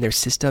 everyone in their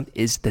system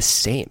is the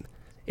same.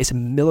 It's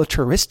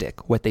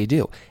militaristic what they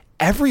do.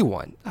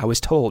 Everyone, I was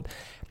told,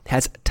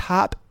 has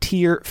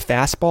top-tier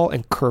fastball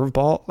and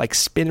curveball, like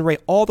spin rate,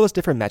 all those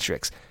different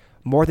metrics,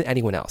 more than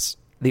anyone else.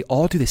 They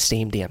all do the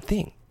same damn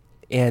thing.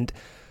 And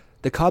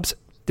the Cubs,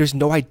 there's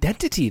no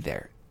identity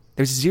there.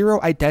 There's zero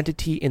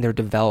identity in their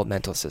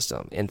developmental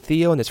system. And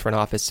Theo and his front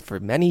office for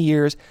many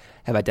years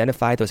have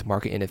identified those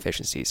market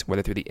inefficiencies,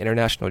 whether through the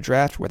international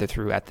draft, whether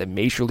through at the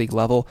major league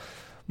level.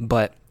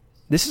 But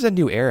this is a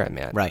new era,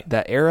 man. Right.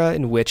 That era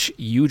in which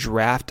you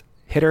draft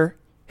hitter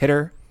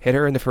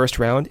in the first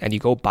round and you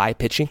go buy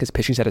pitching because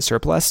pitching's at a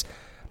surplus.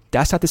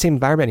 That's not the same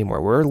environment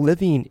anymore. We're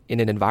living in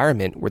an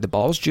environment where the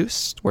ball's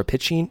juiced, where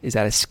pitching is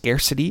at a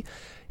scarcity,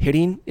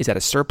 hitting is at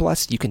a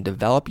surplus. You can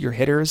develop your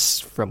hitters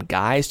from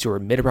guys who are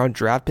mid-round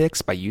draft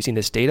picks by using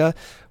this data,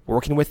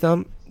 working with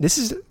them. This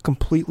is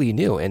completely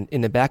new. And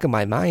in the back of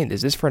my mind,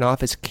 is this front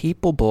office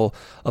capable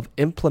of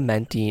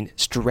implementing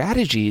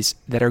strategies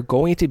that are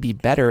going to be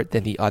better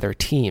than the other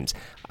teams?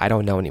 I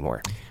don't know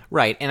anymore.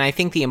 Right, and I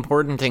think the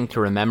important thing to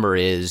remember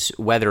is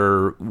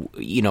whether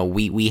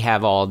we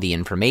have all the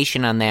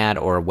information on that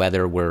or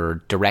whether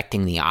we're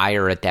directing the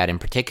ire at that in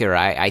particular.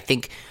 I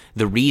think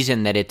the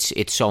reason that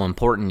it's so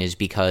important is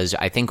because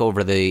I think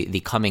over the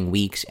coming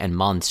weeks and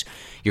months,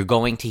 you're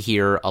going to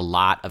hear a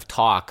lot of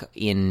talk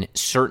in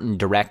certain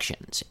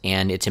directions.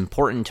 And it's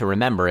important to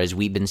remember, as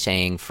we've been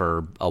saying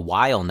for a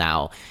while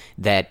now,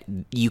 that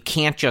you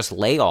can't just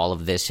lay all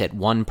of this at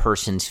one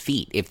person's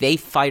feet. If they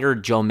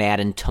fired Joe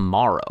Maddon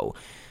tomorrow,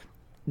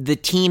 the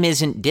team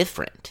isn't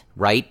different,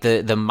 right?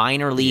 The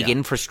minor league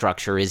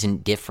infrastructure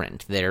isn't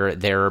different.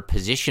 Their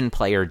position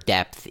player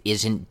depth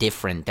isn't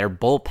different. Their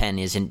bullpen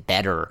isn't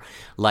better.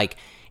 Like,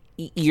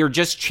 you're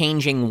just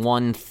changing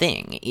one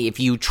thing. If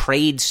you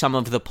trade some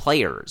of the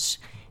players,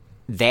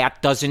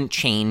 that doesn't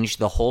change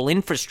the whole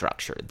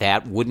infrastructure.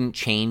 That wouldn't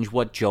change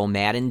what Joe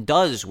Maddon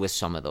does with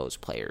some of those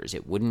players.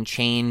 It wouldn't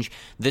change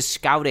the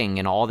scouting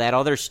and all that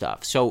other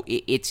stuff. So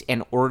it's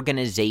an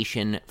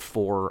organization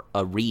for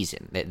a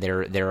reason.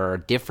 There are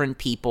different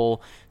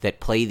people that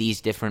play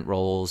these different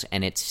roles,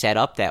 and it's set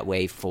up that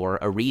way for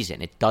a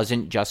reason. It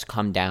doesn't just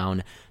come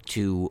down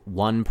to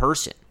one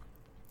person.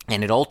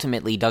 And it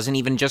ultimately doesn't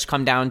even just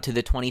come down to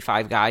the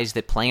 25 guys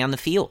that play on the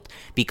field,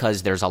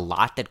 because there's a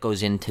lot that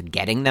goes into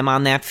getting them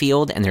on that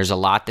field, and there's a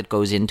lot that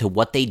goes into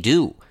what they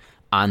do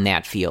on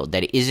that field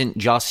that isn't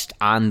just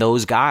on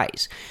those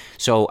guys.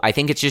 So I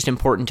think it's just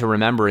important to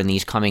remember in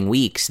these coming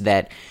weeks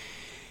that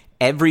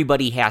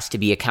everybody has to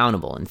be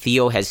accountable. And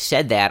Theo has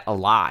said that a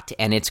lot,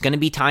 and it's going to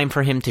be time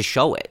for him to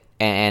show it.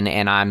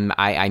 And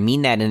I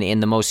mean that in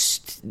the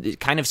most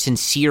kind of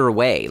sincere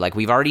way. Like,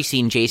 we've already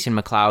seen Jason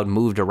McLeod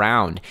moved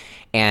around,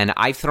 and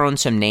I've thrown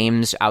some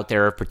names out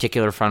there of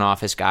particular front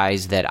office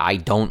guys that I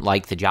don't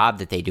like the job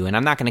that they do. And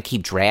I'm not going to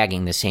keep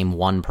dragging the same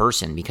one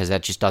person because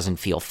that just doesn't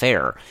feel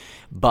fair.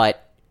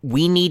 But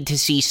we need to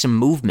see some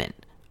movement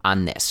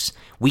on this.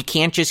 We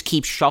can't just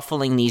keep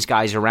shuffling these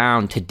guys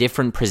around to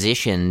different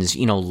positions,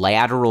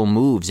 lateral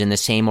moves in the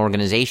same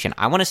organization.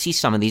 I want to see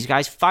some of these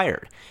guys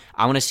fired.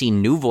 I want to see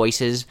new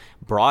voices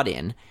brought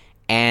in.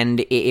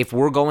 And if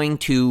we're going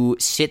to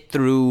sit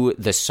through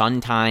the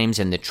Sun-Times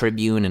and the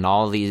Tribune and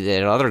all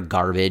that other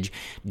garbage,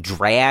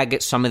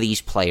 drag some of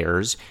these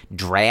players,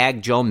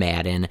 drag Joe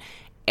Maddon,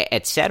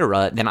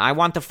 etc., then I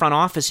want the front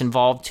office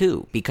involved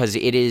too, because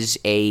it's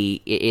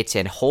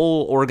a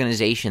whole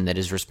organization that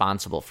is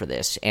responsible for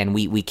this. And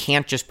we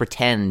can't just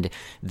pretend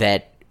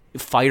that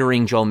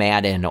firing Joe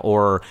Maddon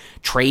or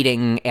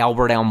trading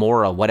Albert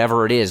Almora,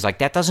 whatever it is, like,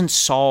 that doesn't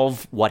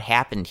solve what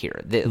happened here.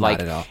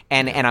 Not at all.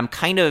 And I'm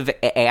kind of,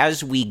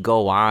 as we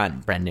go on,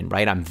 Brendan,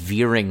 right, I'm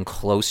veering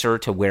closer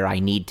to where I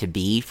need to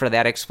be for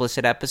that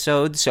explicit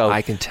episode. So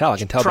I can tell.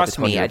 Trust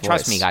me,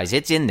 guys,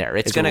 it's in there.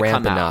 It's going to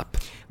come out. Up.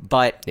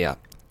 But yeah.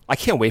 I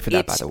can't wait for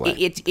that, by the way.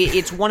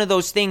 It's one of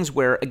those things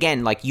where,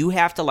 again, like, you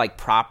have to, like,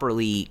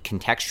 properly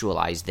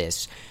contextualize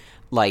this.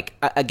 Like,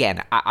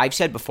 again, I've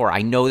said before,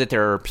 I know that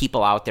there are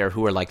people out there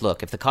who are like,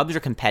 look, if the Cubs are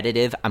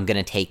competitive, I'm going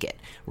to take it,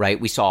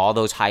 right? We saw all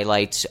those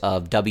highlights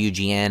of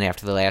WGN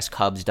after the last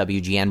Cubs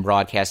WGN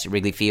broadcast at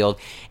Wrigley Field,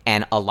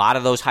 and a lot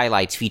of those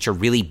highlights feature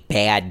really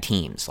bad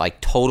teams, like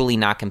totally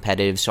not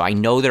competitive. So I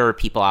know there are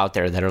people out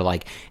there that are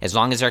like, as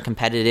long as they're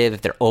competitive,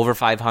 if they're over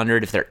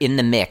 500, if they're in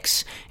the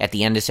mix at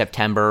the end of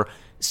September,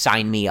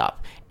 sign me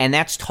up. And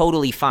that's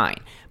totally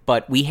fine.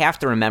 But we have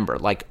to remember,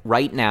 like,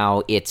 right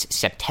now, it's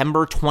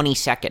September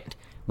 22nd.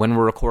 When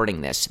we're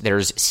recording this,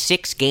 there's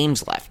 6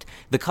 games left.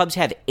 The Cubs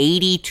have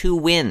 82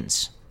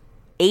 wins.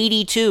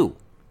 82.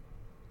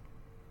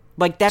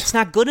 Like, that's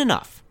not good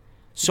enough.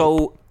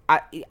 So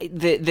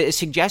the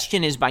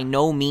suggestion is by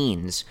no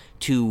means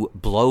to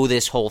blow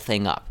this whole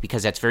thing up,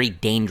 because that's very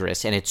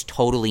dangerous and it's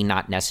totally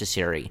not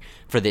necessary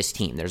for this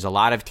team. There's a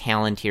lot of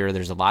talent here.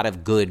 There's a lot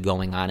of good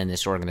going on in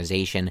this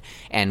organization,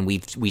 and we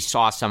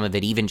saw some of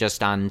it even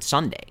just on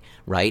Sunday,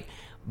 right?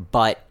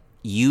 But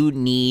you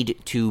need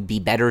to be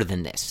better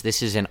than this.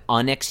 This is an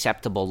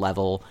unacceptable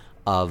level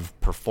of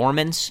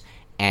performance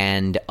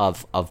and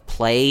of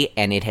play,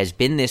 and it has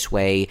been this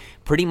way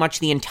pretty much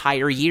the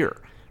entire year,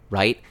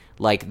 right?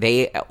 Like,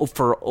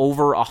 for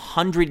over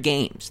 100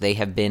 games, they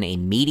have been a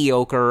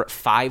mediocre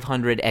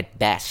 500 at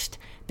best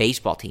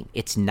baseball team.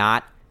 It's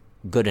not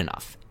good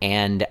enough.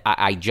 And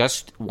I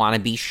just want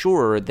to be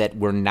sure that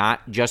we're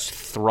not just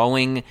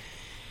throwing,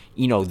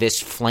 this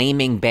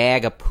flaming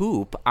bag of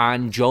poop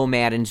on Joe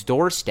Maddon's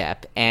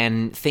doorstep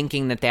and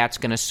thinking that that's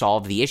going to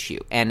solve the issue.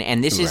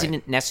 And this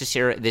isn't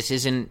necessary. This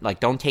isn't like,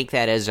 don't take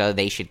that as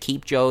they should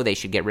keep Joe, they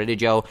should get rid of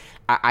Joe.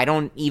 I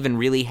don't even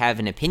really have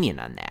an opinion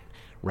on that,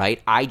 right?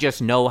 I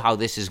just know how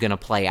this is going to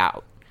play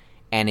out,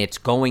 and it's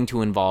going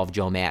to involve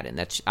Joe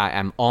Maddon.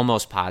 I'm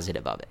almost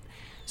positive of it.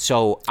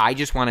 So I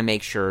just want to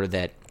make sure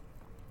that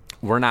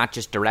we're not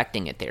just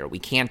directing it there. We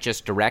can't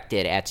just direct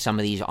it at some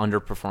of these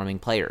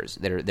underperforming players.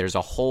 There's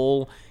a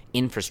whole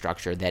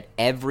infrastructure that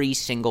every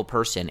single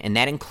person, and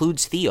that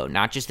includes Theo,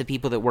 not just the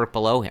people that work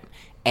below him,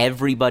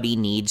 everybody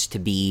needs to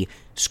be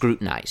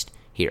scrutinized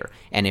here.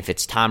 And if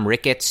it's Tom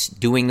Ricketts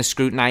doing the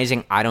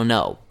scrutinizing, I don't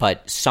know.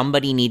 But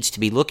somebody needs to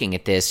be looking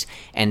at this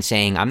and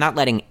saying, I'm not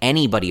letting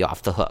anybody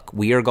off the hook.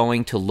 We are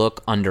going to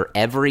look under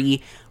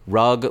every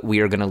rug.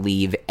 We are going to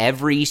leave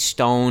every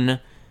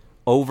stone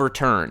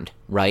overturned,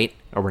 right?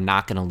 Or we're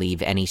not going to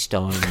leave any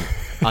stone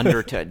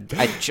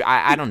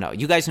I don't know.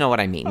 You guys know what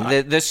I mean.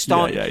 The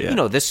stone,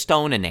 the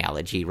stone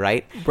analogy,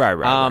 right?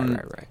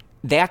 Right.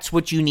 That's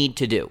what you need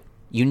to do.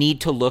 You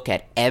need to look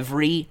at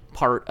every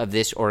part of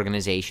this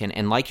organization.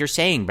 And like you're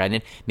saying,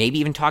 Brendan, maybe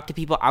even talk to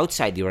people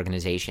outside the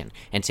organization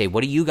and say,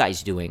 what are you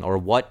guys doing? Or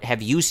what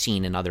have you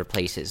seen in other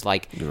places?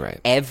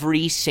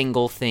 Every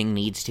single thing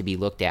needs to be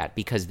looked at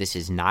because this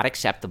is not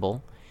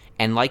acceptable.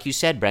 And like you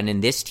said, Brendan,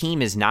 this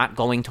team is not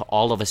going to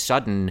all of a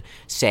sudden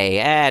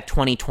say,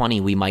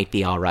 2020, we might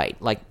be all right.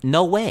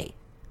 No way.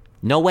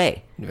 No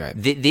way. Right.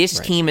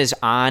 This team is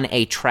on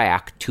a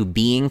track to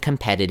being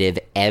competitive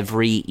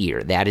every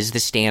year. That is the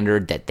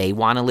standard that they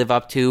want to live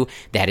up to.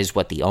 That is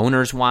what the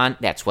owners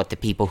want. That's what the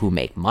people who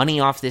make money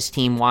off this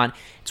team want.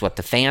 It's what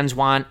the fans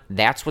want.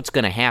 That's what's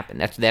going to happen.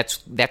 That's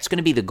going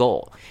to be the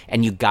goal.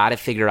 And you got to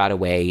figure out a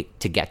way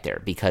to get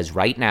there because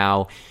right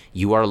now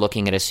you are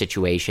looking at a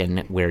situation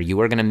where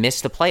you are going to miss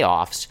the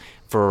playoffs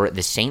for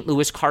the St.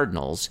 Louis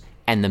Cardinals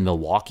and the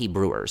Milwaukee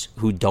Brewers,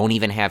 who don't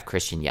even have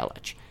Christian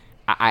Yelich.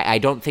 I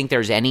don't think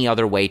there's any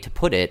other way to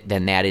put it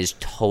than that is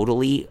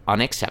totally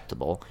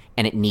unacceptable,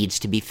 and it needs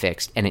to be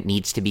fixed, and it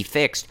needs to be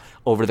fixed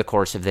over the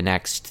course of the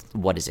next,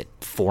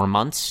 4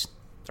 months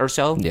or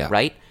so,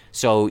 right?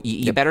 So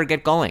you better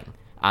get going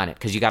on it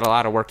because you got a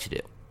lot of work to do.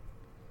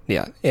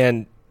 Yeah,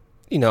 and,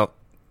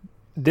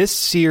 this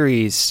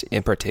series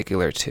in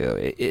particular, too,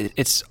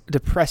 it's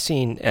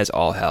depressing as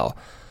all hell,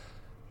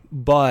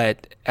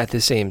 but at the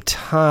same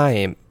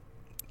time,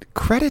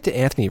 credit to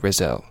Anthony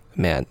Rizzo,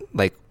 man.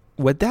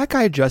 What that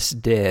guy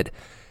just did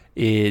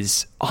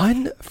is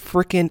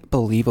unfreaking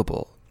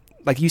believable.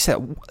 Like you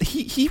said,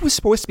 he was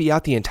supposed to be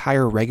out the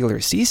entire regular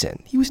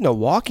season. He was in a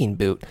walking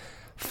boot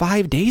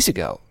 5 days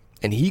ago,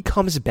 and he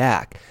comes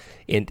back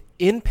and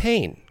in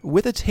pain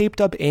with a taped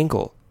up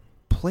ankle,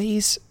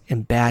 plays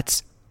and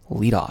bats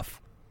leadoff.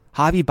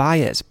 Javi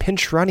Baez,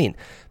 pinch running,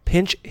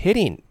 pinch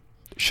hitting.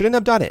 Shouldn't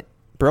have done it.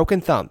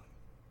 Broken thumb.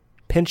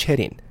 Pinch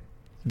hitting.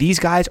 These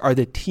guys are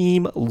the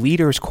team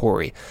leaders,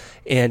 Corey.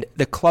 And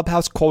the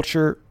clubhouse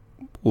culture,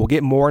 we'll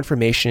get more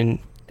information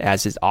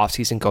as this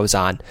offseason goes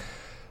on.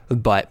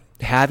 But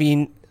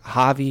having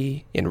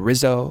Javi and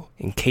Rizzo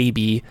and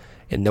KB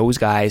and those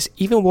guys,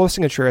 even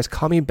Wilson Contreras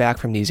coming back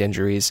from these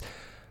injuries,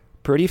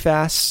 pretty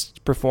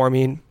fast,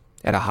 performing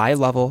at a high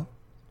level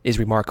is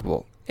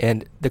remarkable.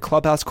 And the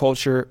clubhouse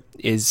culture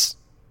is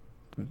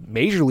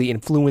majorly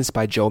influenced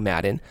by Joe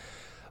Maddon.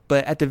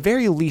 But at the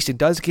very least, it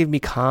does give me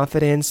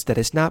confidence that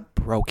it's not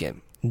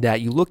broken. That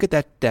you look at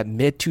that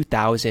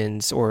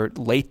mid-2000s or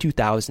late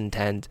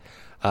 2010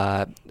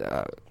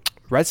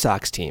 Red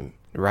Sox team,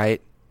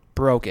 right?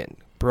 Broken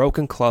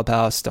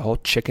clubhouse, the whole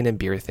chicken and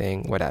beer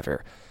thing,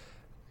 whatever.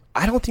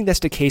 I don't think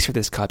that's the case for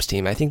this Cubs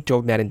team. I think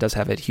Joe Maddon does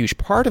have a huge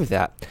part of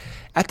that.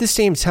 At the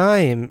same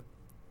time,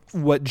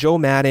 what Joe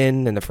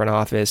Maddon and the front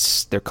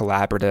office, their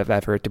collaborative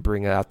effort to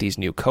bring out these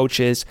new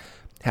coaches,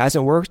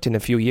 hasn't worked in a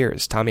few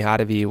years. Tommy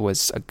Hotovy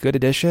was a good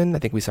addition. I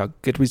think we saw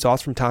good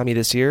results from Tommy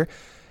this year.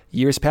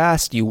 Years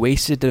past, you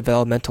wasted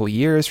developmental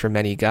years for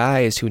many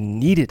guys who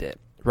needed it.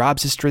 Rob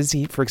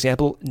Zastryzny, for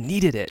example,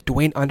 needed it.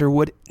 Dwayne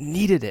Underwood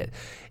needed it.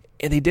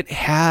 And they didn't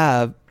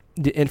have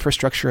the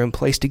infrastructure in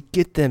place to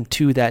get them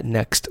to that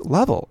next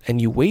level.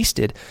 And you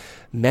wasted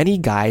many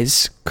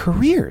guys'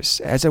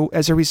 careers as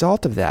a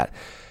result of that.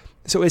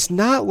 So it's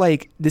not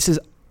like this is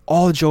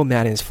all Joe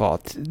Maddon's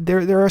fault.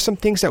 There are some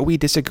things that we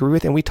disagree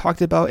with, and we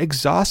talked about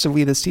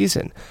exhaustively this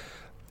season.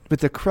 But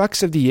the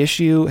crux of the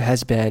issue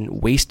has been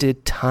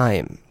wasted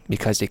time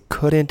because they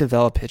couldn't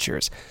develop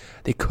pitchers.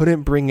 They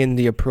couldn't bring in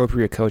the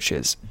appropriate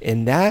coaches.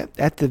 And that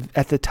at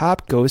the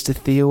top goes to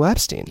Theo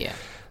Epstein. Yeah.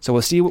 So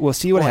we'll see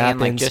what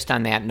happens. And just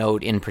on that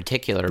note in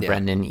particular,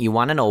 Brendan, you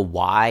want to know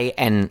why?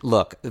 And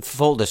look,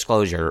 full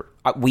disclosure,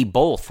 we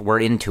both were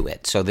into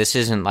it. So this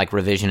isn't like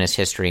revisionist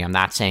history. I'm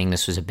not saying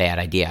this was a bad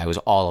idea. I was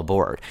all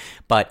aboard.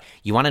 But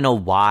you want to know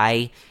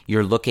why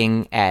you're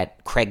looking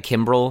at Craig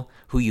Kimbrell,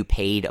 who you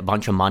paid a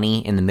bunch of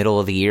money in the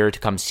middle of the year to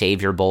come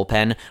save your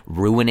bullpen,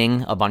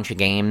 ruining a bunch of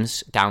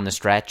games down the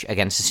stretch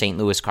against the St.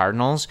 Louis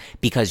Cardinals?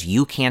 Because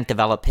you can't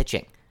develop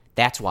pitching.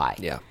 That's why.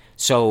 Yeah.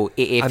 So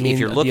if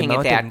you're looking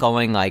at that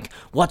going like,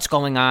 what's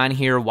going on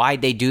here?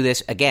 Why'd they do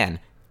this? Again,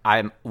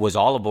 I was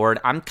all aboard.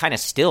 I'm kind of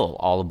still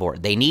all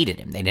aboard. They needed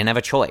him. They didn't have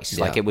a choice.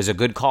 Yeah. Like, it was a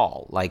good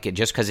call. Like,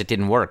 just because it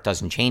didn't work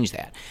doesn't change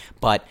that.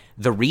 But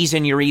the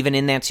reason you're even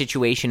in that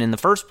situation in the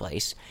first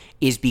place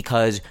is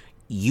because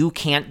you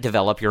can't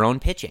develop your own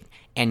pitching.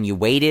 And you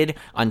waited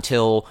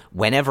until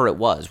whenever it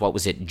was. What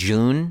was it,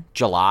 June,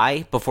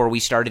 July, before we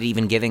started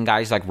even giving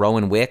guys like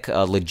Rowan Wick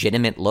a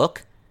legitimate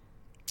look?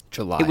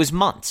 July. It was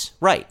months,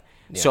 right.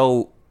 Yeah.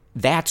 So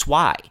that's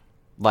why.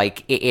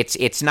 Like,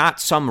 it's not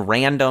some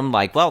random,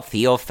 like, well,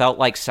 Theo felt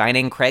like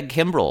signing Craig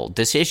Kimbrell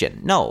decision.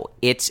 No,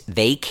 it's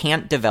they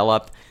can't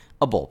develop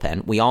a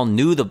bullpen. We all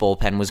knew the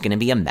bullpen was going to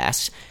be a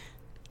mess.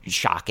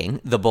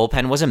 Shocking. The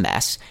bullpen was a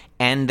mess,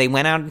 and they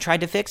went out and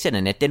tried to fix it,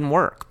 and it didn't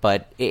work.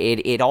 But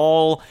it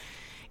all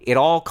it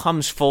all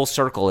comes full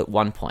circle at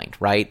one point,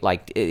 right?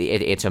 Like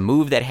it's a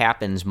move that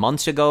happens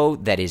months ago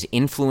that is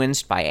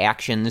influenced by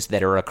actions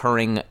that are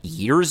occurring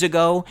years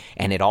ago,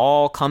 and it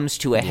all comes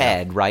to a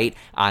head, right,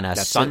 on a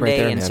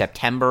Sunday in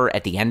September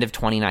at the end of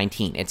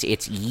 2019.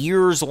 It's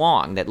years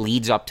long that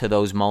leads up to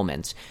those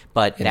moments,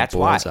 but and that's it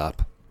boils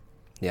up.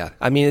 Yeah,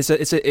 I mean,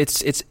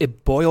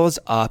 it boils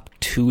up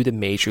to the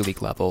major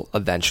league level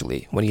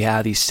eventually when you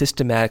have these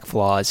systematic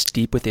flaws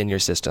deep within your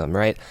system,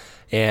 right?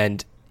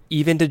 And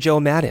even to Joe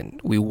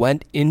Maddon, we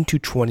went into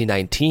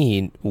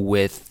 2019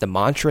 with the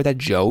mantra that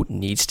Joe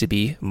needs to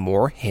be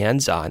more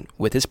hands-on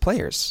with his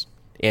players.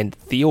 And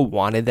Theo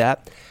wanted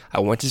that. I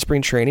went to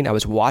spring training. I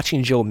was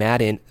watching Joe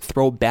Maddon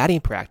throw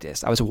batting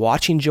practice. I was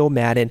watching Joe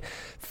Maddon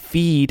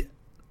feed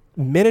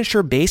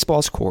miniature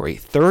baseballs, Corey,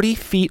 30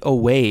 feet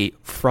away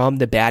from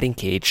the batting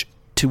cage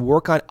to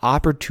work on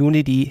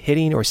opportunity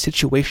hitting or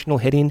situational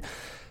hitting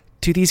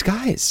to these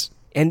guys.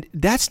 And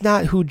that's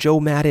not who Joe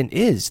Maddon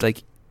is.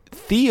 Like,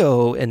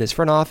 Theo and his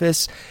front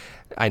office,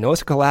 I know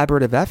it's a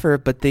collaborative effort,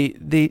 but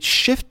they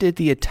shifted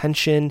the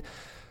attention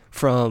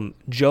from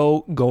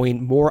Joe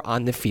going more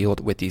on the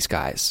field with these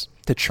guys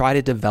to try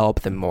to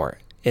develop them more.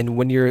 And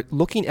when you're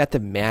looking at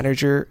the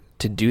manager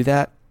to do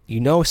that,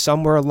 you know,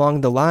 somewhere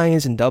along the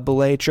lines in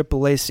AA,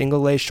 AAA,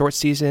 single A, short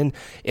season,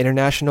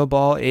 international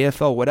ball,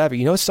 AFL, whatever,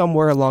 you know,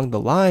 somewhere along the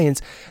lines,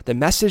 the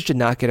message did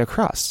not get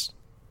across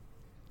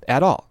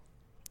at all.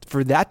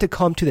 For that to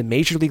come to the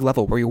major league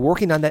level, where you're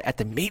working on that at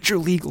the major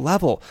league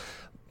level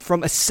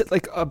from a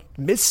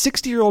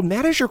mid-60-year-old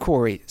manager,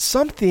 Corey,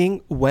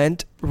 something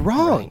went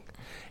wrong. Right.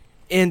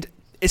 And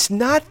it's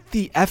not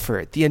the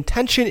effort. The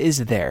intention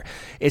is there.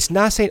 It's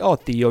not saying, oh,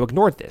 Theo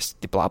ignored this,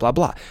 blah, blah,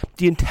 blah.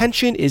 The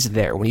intention is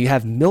there. When you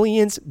have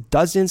millions,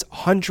 dozens,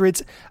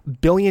 hundreds,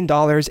 $1 billion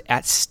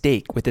at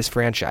stake with this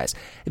franchise,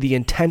 the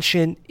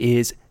intention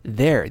is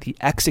there. The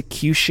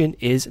execution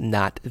is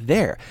not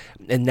there.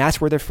 And that's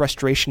where the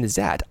frustration is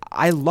at.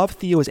 I love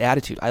Theo's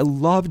attitude. I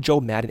love Joe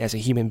Maddon as a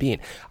human being.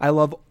 I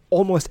love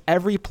almost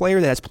every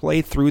player that has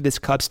played through this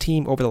Cubs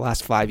team over the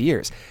last 5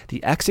 years.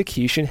 The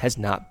execution has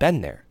not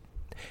been there.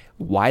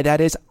 Why that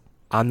is,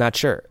 I'm not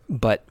sure.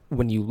 But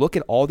when you look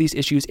at all these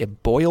issues,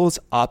 it boils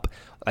up,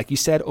 like you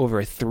said, over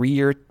a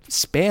 3-year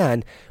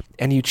span,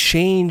 and you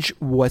change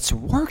what's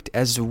worked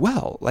as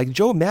well. Like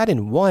Joe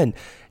Maddon won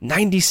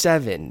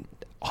 97,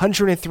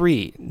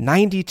 103,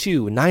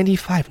 92,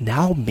 95,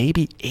 now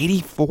maybe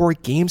 84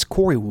 games.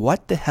 Corey,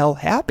 what the hell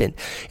happened?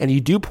 And you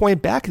do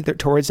point back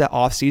towards that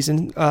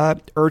offseason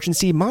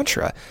urgency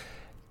mantra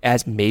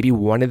as maybe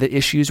one of the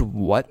issues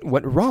what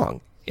went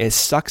wrong. It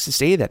sucks to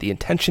say that the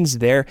intention's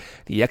there.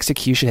 The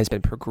execution has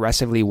been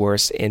progressively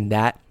worse, and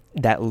that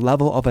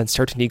level of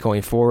uncertainty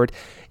going forward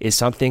is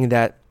something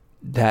that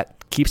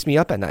keeps me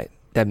up at night,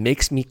 that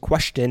makes me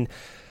question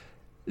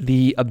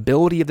the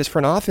ability of this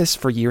front office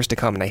for years to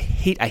come. And I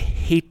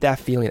hate that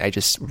feeling. I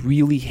just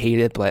really hate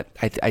it, but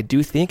I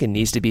do think it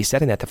needs to be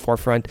set in at the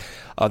forefront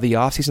of the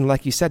offseason.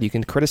 Like you said, you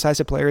can criticize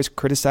the players,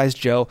 criticize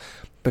Joe,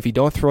 but if you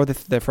don't throw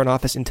the front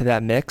office into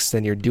that mix,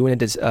 then you're doing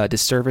a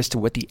disservice to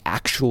what the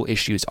actual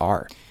issues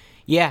are.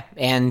 Yeah,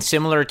 and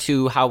similar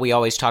to how we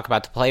always talk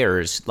about the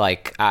players,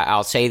 like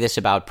I'll say this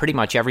about pretty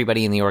much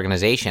everybody in the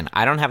organization.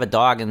 I don't have a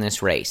dog in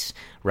this race,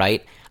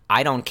 right?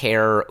 I don't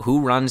care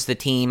who runs the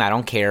team. I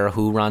don't care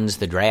who runs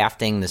the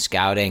drafting, the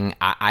scouting.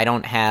 I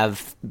don't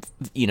have,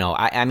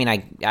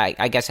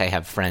 I guess I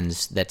have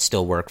friends that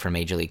still work for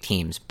major league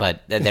teams,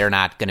 but they're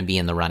not going to be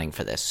in the running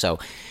for this. So,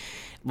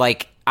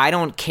 I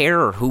don't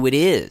care who it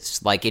is.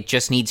 It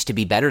just needs to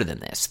be better than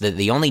this.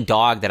 The only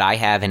dog that I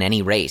have in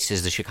any race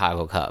is the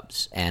Chicago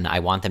Cubs, and I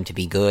want them to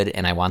be good,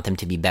 and I want them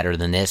to be better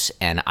than this,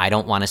 and I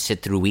don't want to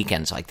sit through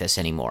weekends like this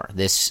anymore.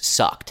 This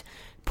sucked,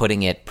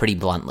 putting it pretty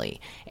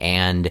bluntly.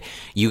 And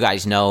you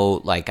guys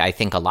know, I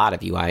think a lot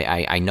of you,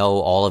 I know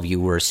all of you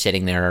were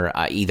sitting there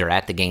either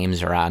at the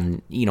games or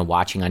on,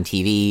 watching on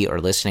TV or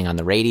listening on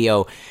the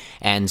radio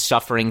and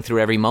suffering through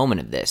every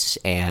moment of this.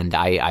 And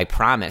I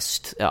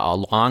promised a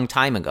long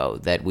time ago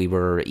that we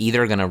were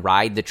either going to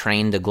ride the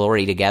train to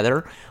glory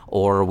together,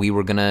 or we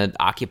were going to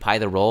occupy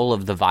the role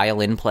of the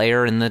violin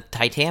player in the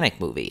Titanic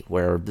movie,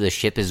 where the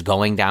ship is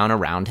going down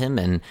around him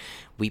and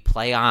we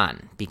play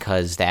on,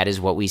 because that is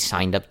what we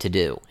signed up to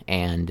do.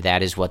 And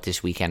that is what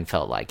this weekend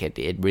felt like.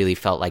 It really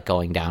felt like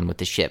going down with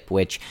the ship,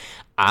 which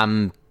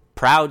I'm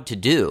proud to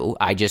do.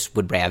 I just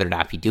would rather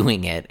not be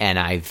doing it. And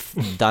I've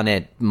done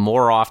it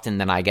more often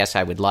than I guess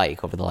I would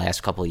like over the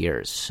last couple of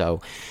years.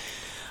 So,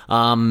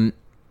 it's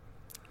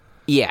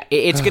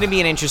going to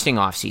be an interesting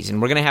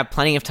offseason. We're going to have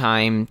plenty of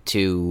time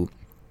to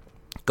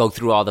go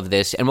through all of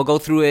this, and we'll go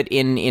through it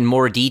in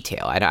more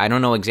detail. I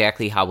don't know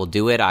exactly how we'll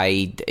do it.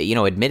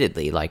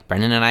 Admittedly,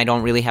 Brendan and I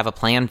don't really have a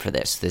plan for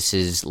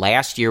this.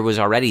 Last year was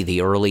already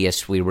the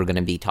earliest we were going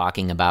to be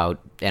talking about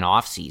an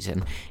off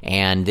season,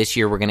 and this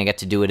year we're going to get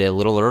to do it a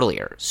little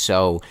earlier.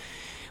 So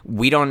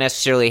we don't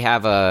necessarily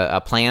have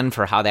a plan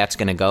for how that's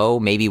going to go.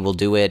 Maybe we'll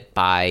do it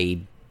by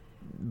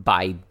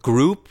by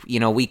group,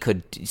 we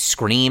could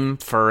scream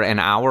for an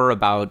hour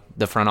about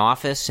the front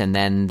office and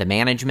then the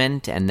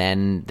management and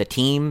then the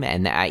team.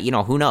 And,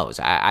 who knows?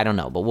 I don't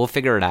know, but we'll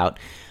figure it out.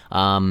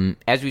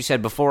 As we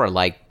said before,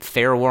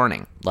 fair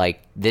warning,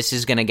 this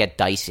is going to get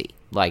dicey.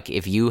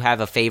 If you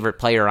have a favorite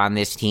player on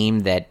this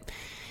team that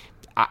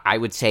I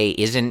would say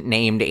isn't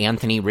named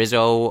Anthony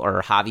Rizzo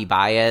or Javi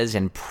Baez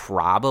and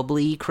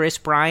probably Chris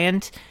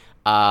Bryant,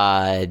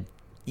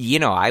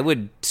 I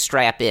would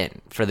strap in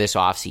for this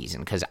offseason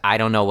because I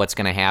don't know what's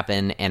going to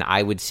happen, and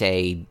I would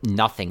say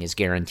nothing is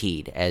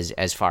guaranteed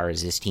as far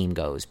as this team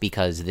goes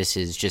because this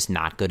is just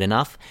not good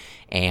enough,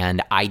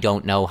 and I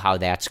don't know how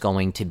that's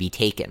going to be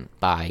taken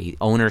by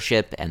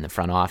ownership and the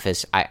front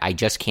office. I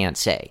just can't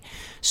say.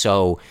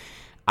 So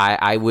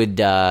I would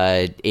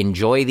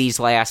enjoy these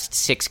last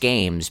 6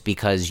 games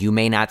because you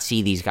may not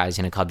see these guys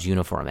in a Cubs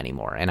uniform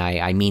anymore, and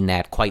I mean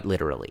that quite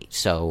literally.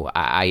 So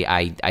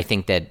I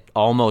think that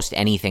almost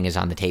anything is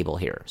on the table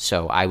here.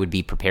 So I would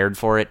be prepared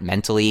for it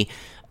mentally,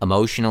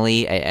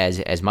 emotionally,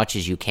 as much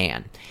as you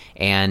can.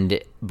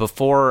 And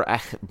before,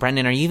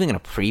 Brendan, are you even going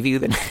to preview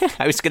the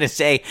I was going to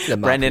say,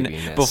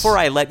 Brendan, before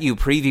I let you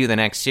preview the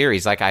next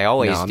series like I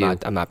always do.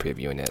 I'm not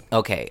previewing it.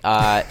 Okay,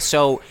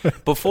 so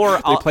before...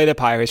 We play the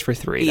Pirates for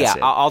 3. Yeah,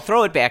 I'll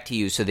throw it back to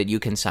you so that you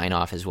can sign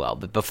off as well.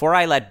 But before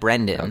I let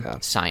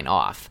Brendan sign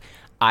off,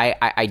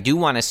 I do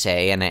want to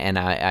say, and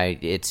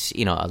it's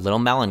a little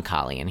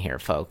melancholy in here,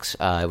 folks.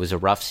 It was a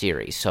rough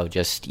series, so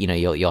just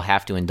you'll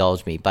have to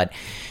indulge me. But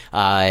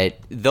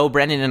though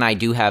Brendan and I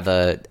do have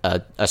a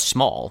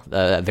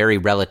very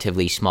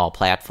relatively small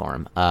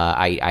platform,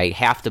 I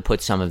have to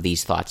put some of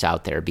these thoughts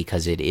out there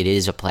because it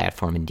is a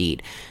platform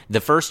indeed. The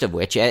first of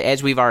which,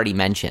 as we've already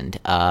mentioned,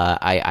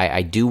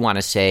 I do want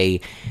to say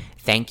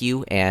thank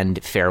you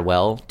and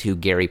farewell to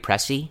Gary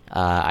Pressey.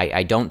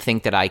 I don't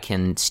think that I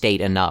can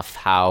state enough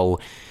how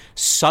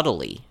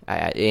subtly,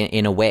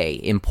 in a way,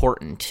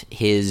 important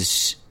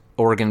his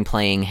organ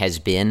playing has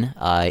been.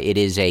 It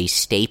is a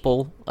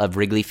staple of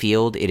Wrigley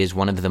Field. It is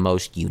one of the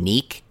most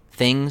unique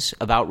things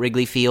about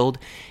Wrigley Field,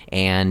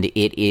 and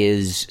it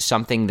is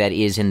something that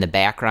is in the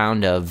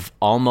background of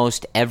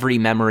almost every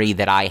memory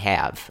that I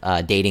have,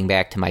 dating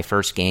back to my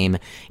first game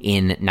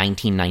in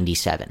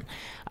 1997.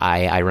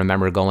 I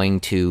remember going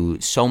to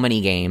so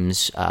many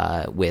games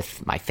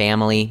with my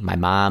family, my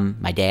mom,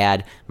 my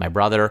dad, my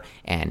brother,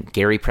 and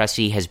Gary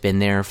Pressey has been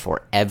there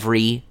for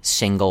every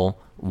single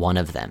one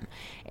of them.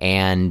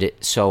 And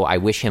so I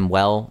wish him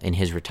well in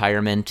his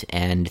retirement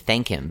and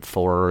thank him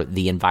for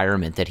the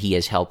environment that he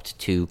has helped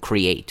to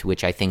create,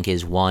 which I think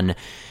is one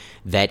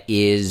that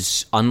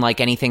is unlike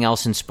anything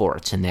else in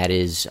sports, and that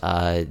is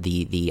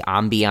the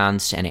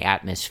ambiance and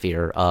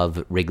atmosphere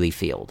of Wrigley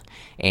Field.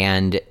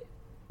 And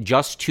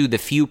just to the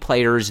few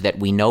players that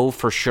we know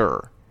for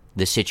sure,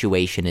 the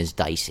situation is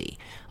dicey.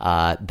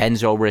 Ben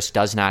Zobrist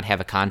does not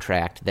have a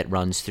contract that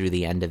runs through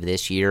the end of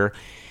this year,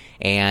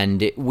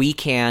 and we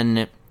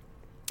can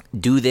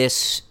do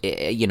this,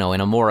 in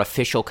a more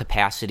official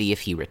capacity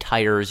if he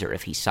retires or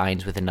if he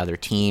signs with another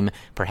team.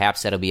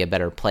 Perhaps that'll be a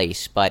better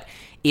place. But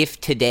if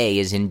today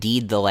is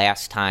indeed the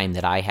last time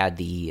that I had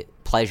the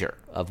pleasure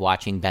of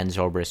watching Ben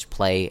Zobrist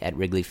play at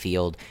Wrigley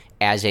Field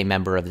as a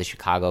member of the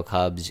Chicago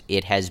Cubs,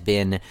 it has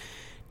been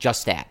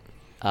just that,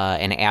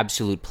 an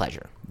absolute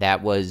pleasure.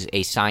 That was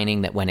a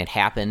signing that when it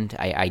happened,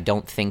 I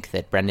don't think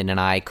that Brendan and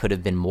I could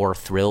have been more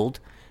thrilled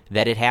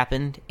that it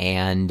happened,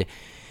 and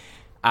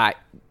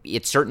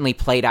it certainly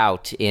played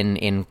out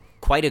in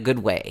quite a good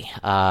way.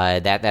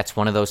 That's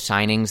one of those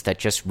signings that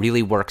just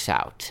really works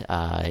out.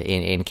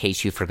 In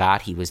case you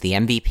forgot, he was the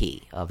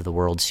MVP of the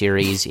World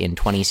Series in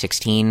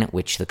 2016,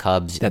 which the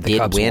Cubs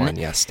win. Won.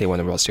 Yes, they won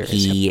the World Series.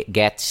 He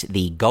gets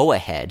the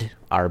go-ahead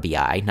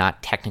RBI,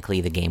 not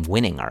technically the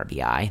game-winning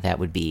RBI. That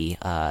would be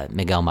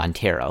Miguel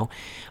Montero.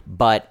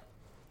 But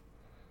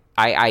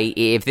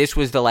if this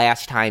was the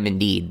last time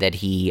indeed that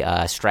he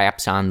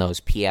straps on those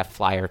PF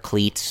Flyer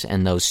cleats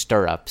and those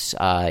stirrups,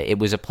 it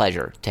was a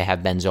pleasure to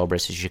have Ben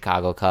Zobrist as a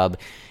Chicago Cub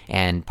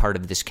and part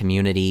of this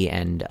community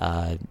and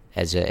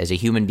as a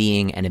human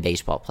being and a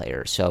baseball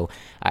player. So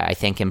I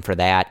thank him for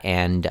that.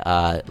 And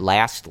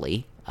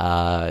lastly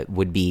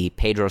would be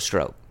Pedro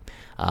Strop.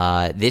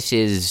 This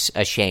is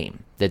a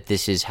shame that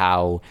this is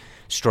how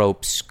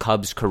Strop's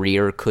Cubs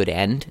career could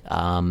end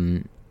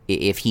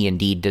if he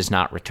indeed does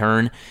not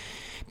return.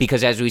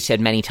 Because as we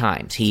said many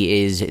times,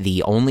 he is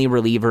the only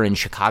reliever in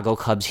Chicago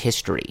Cubs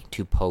history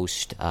to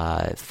post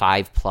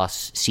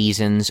 5+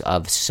 seasons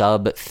of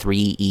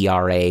sub-3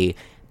 ERA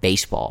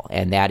baseball,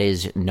 and that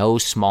is no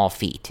small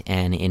feat.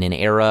 And in an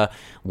era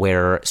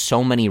where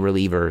so many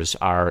relievers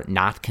are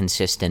not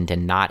consistent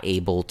and not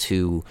able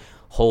to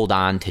hold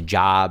on to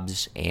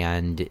jobs,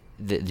 and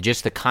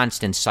just the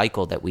constant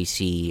cycle that we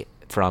see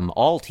from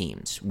all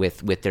teams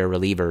with their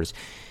relievers,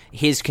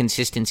 his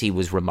consistency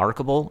was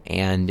remarkable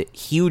and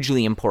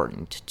hugely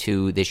important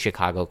to the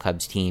Chicago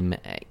Cubs team.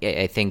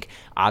 I think,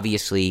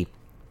 obviously,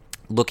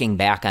 looking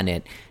back on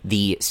it,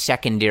 the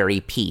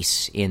secondary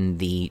piece in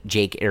the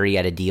Jake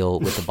Arrieta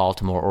deal with the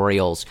Baltimore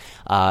Orioles,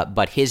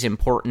 but his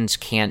importance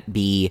can't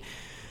be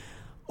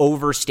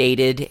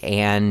overstated,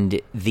 and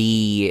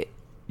the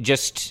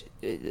just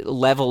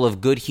level of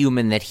good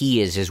human that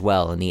he is as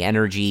well, and the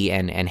energy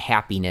and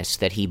happiness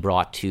that he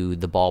brought to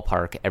the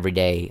ballpark every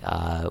day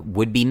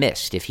would be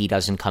missed if he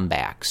doesn't come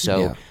back.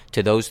 So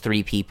to those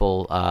three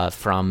people,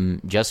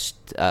 from just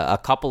a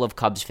couple of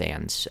Cubs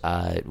fans,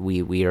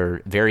 we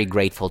are very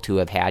grateful to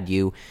have had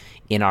you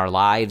in our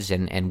lives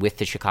and with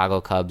the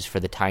Chicago Cubs for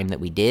the time that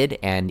we did.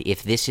 And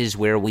if this is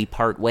where we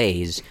part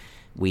ways,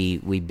 we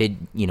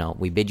bid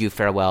you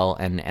farewell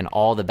and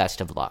all the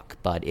best of luck.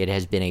 But it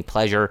has been a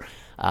pleasure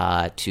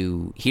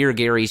to hear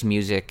Gary's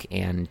music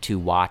and to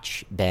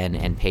watch Ben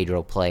and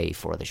Pedro play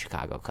for the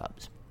Chicago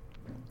Cubs.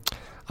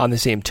 On the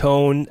same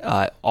tone,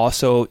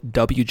 also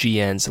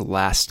WGN's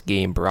last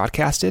game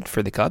broadcasted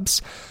for the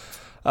Cubs.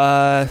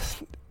 I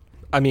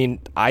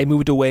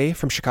moved away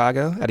from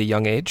Chicago at a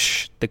young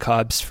age. The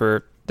Cubs,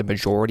 for the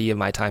majority of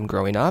my time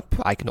growing up,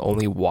 I can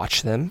only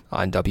watch them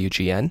on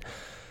WGN.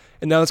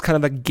 And that was kind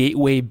of a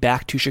gateway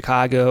back to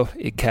Chicago.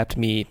 It kept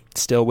me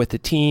still with the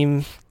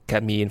team,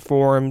 kept me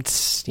informed,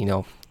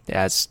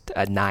 as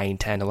a 9,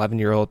 10,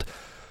 11-year-old.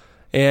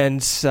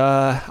 And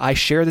I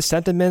share the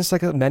sentiments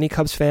like many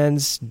Cubs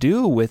fans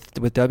do with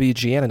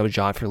WGN. I know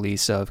John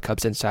Felice of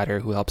Cubs Insider,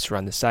 who helps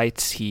run the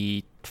site,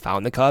 he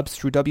found the Cubs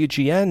through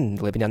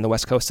WGN, living on the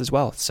West Coast as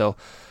well. So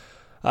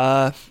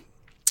it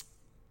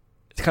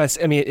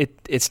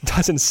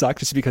doesn't suck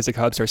just because the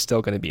Cubs are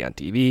still going to be on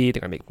TV.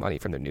 They're going to make money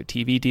from their new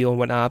TV deal and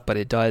whatnot, but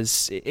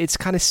it's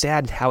kind of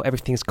sad how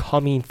everything's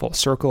coming full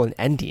circle and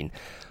ending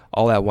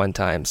all at one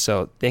time.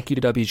 So thank you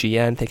to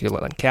WGN, thank you to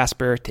Len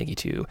Casper, thank you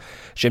to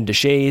Jim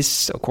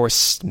DeShays, of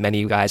course,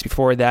 many guys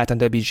before that on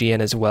WGN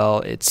as well.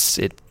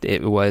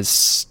 It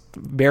was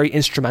very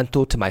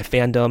instrumental to my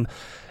fandom,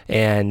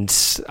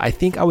 and I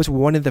think I was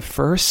one of the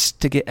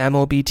first to get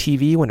MLB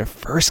TV when it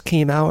first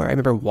came out. I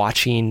remember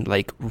watching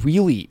like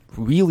really,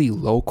 really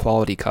low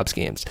quality Cubs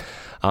games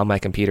on my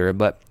computer,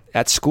 but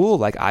at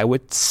school, I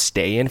would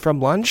stay in from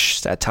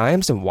lunch at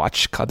times and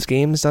watch Cubs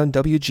games on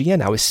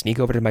WGN. I would sneak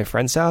over to my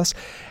friend's house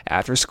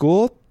after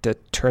school to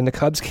turn the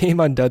Cubs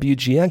game on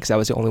WGN because that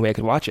was the only way I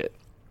could watch it.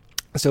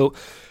 So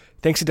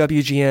thanks to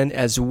WGN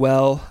as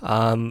well.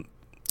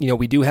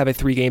 We do have a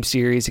 3-game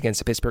series against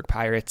the Pittsburgh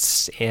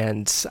Pirates,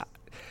 and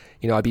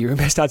I'd be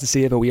remiss not to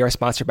say it, but we are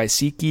sponsored by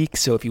SeatGeek.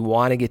 So if you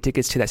want to get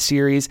tickets to that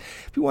series,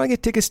 if you want to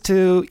get tickets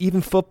to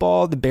even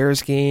football, the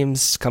Bears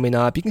games coming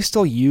up, you can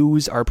still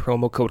use our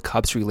promo code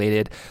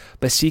CubsRelated.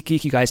 But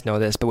SeatGeek, you guys know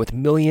this, but with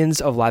millions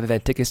of live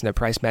event tickets and a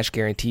price match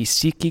guarantee,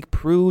 SeatGeek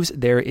proves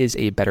there is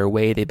a better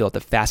way. They built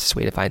the fastest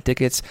way to find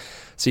tickets.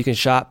 So you can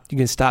shop, you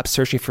can stop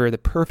searching for the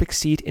perfect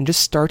seat and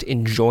just start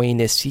enjoying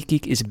this.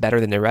 SeatGeek is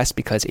better than the rest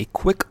because a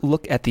quick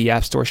look at the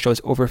App Store shows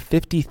over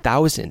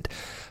 50,000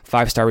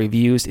 5-star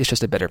reviews. It's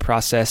just a better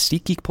process.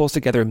 SeatGeek pulls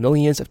together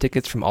millions of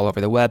tickets from all over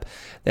the web,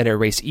 then it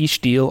rates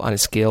each deal on a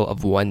scale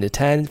of 1 to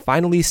 10.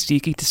 Finally,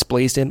 SeatGeek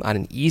displays them on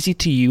an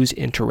easy-to-use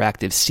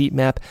interactive seat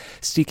map.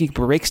 SeatGeek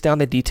breaks down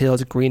the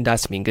details. Green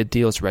dots mean good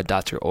deals. Red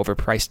dots are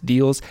overpriced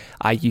deals.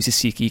 I use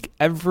SeatGeek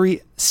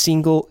every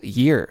single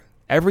year.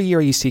 Every year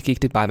I use SeatGeek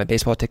to buy my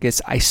baseball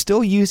tickets. I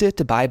still use it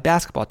to buy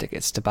basketball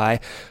tickets, to buy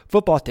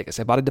football tickets.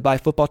 I bought it to buy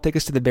football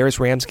tickets to the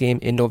Bears-Rams game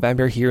in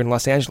November here in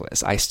Los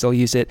Angeles. I still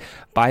use it.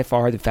 By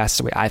far the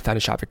fastest way I found to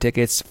shop for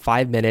tickets.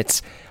 5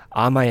 minutes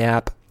on my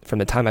app from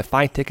the time I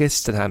find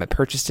tickets to the time I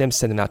purchase them,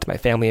 send them out to my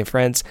family and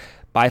friends.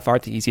 By far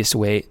the easiest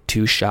way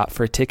to shop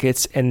for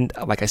tickets. And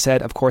like I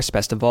said, of course,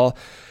 best of all,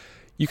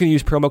 you can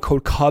use promo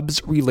code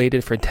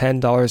CubsRelated for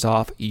 $10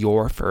 off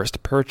your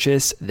first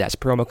purchase. That's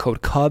promo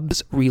code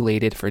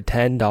CubsRelated for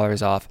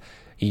 $10 off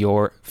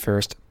your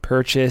first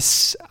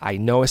purchase. I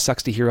know it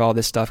sucks to hear all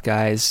this stuff,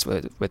 guys,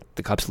 with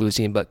the Cubs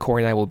losing, but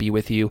Corey and I will be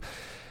with you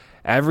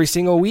every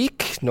single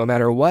week, no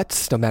matter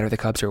what, no matter if the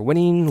Cubs are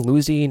winning,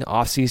 losing,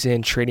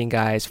 off-season, trading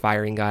guys,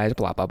 firing guys,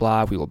 blah, blah,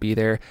 blah. We will be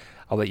there.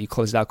 I'll let you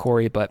close it out,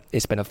 Corey, but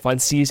it's been a fun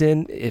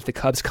season. If the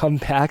Cubs come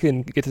back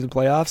and get to the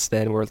playoffs,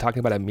 then we're talking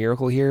about a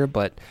miracle here,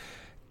 but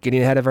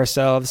getting ahead of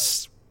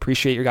ourselves.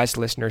 Appreciate your guys'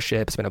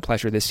 listenership. It's been a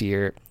pleasure this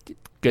year.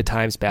 Good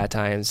times, bad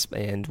times,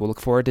 and we'll look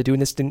forward to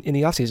doing this in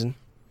the offseason.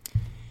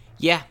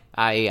 Yeah,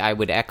 I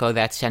would echo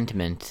that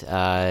sentiment.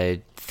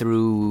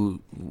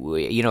 Through,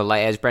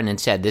 as Brendan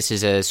said, this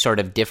is a sort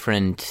of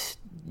different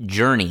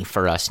journey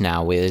for us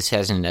now. A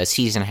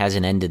season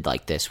hasn't ended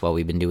like this while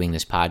we've been doing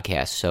this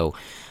podcast. So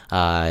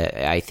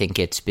I think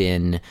it's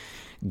been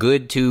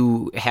good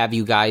to have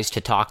you guys to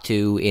talk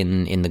to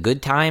in the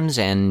good times,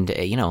 and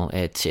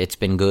it's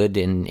been good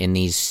in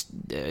these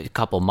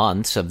couple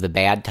months of the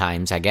bad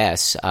times. I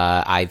guess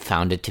I've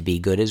found it to be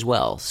good as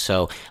well.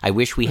 So I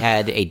wish we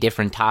had a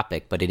different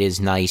topic, but it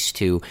is nice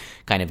to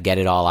kind of get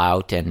it all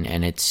out,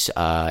 and it's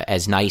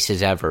as nice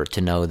as ever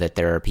to know that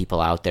there are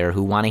people out there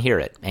who want to hear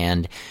it.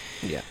 And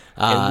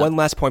and one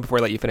last point before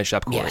I let you finish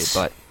up, Corey, yes.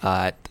 But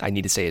I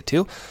need to say it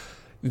too.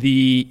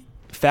 The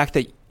fact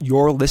that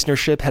your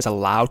listenership has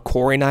allowed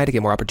Corey and I to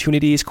get more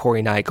opportunities. Corey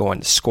and I go on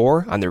to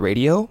Score on the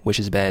radio, which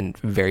has been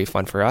very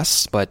fun for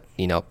us, but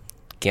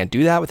can't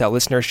do that without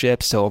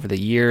listenership. So over the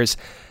years,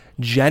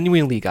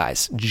 genuinely,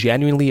 guys,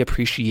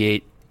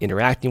 appreciate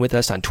interacting with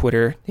us on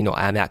Twitter.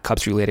 I'm at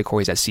Cubs Related.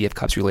 Corey's at CF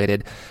Cubs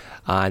Related.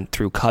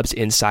 Through Cubs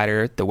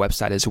Insider, the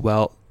website as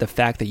well. The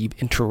fact that you've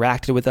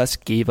interacted with us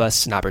gave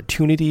us an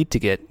opportunity to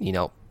get,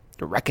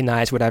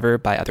 recognized, whatever,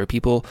 by other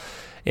people,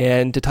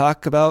 and to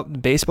talk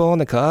about baseball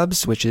and the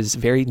Cubs, which is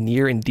very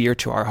near and dear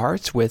to our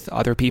hearts, with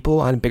other people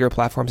on bigger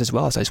platforms as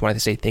well. So I just wanted to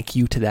say thank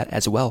you to that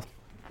as well.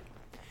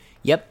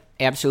 Yep,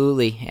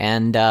 absolutely.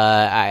 And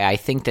I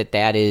think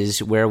that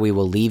is where we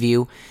will leave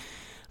you.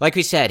 Like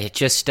we said, it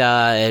just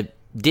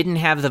didn't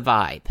have the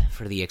vibe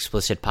for the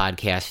Explicit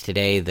podcast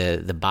today.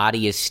 The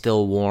body is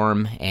still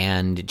warm,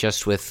 and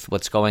just with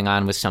what's going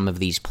on with some of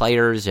these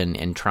players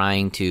and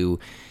trying to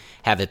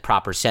have a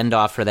proper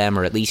send-off for them,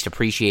 or at least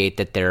appreciate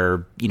that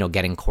they're,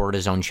 getting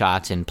cortisone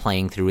shots and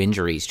playing through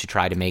injuries to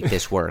try to make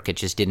this work. It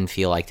just didn't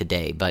feel like the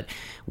day. But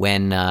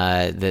when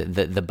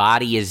the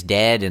body is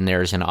dead and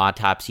there's an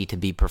autopsy to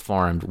be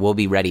performed, we'll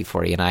be ready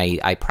for you. And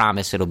I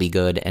promise it'll be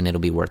good and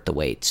it'll be worth the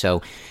wait.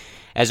 So,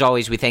 as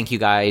always, we thank you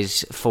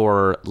guys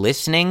for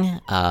listening.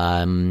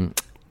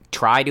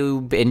 Try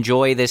to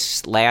enjoy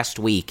this last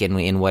week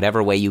in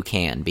whatever way you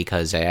can,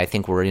 because I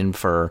think we're in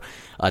for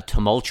a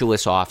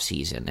tumultuous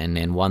offseason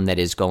and one that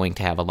is going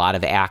to have a lot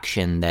of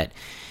action that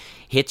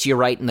hits you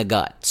right in the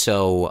gut.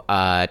 So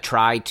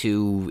try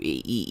to,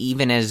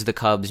 even as the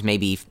Cubs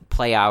maybe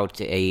play out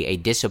a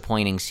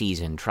disappointing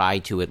season, try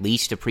to at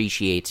least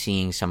appreciate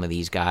seeing some of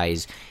these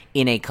guys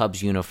in a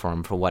Cubs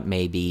uniform for what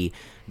may be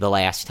the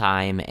last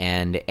time.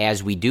 And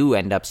as we do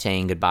end up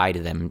saying goodbye to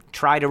them,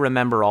 try to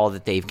remember all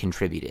that they've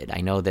contributed. I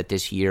know that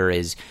this year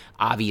is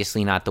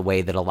obviously not the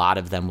way that a lot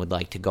of them would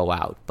like to go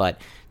out, but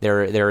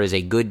there is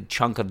a good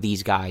chunk of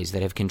these guys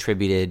that have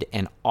contributed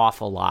an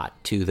awful lot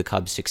to the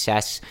Cubs'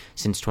 success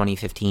since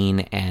 2015,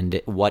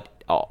 and what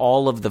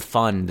all of the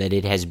fun that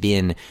it has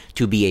been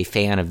to be a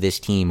fan of this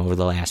team over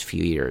the last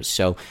few years.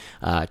 So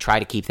try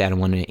to keep that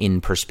one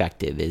in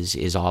perspective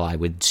is all I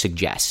would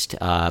suggest.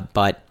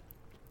 But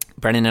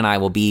Brendan and I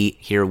will be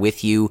here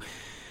with you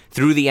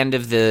through the end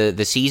of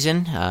the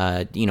season,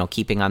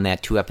 keeping on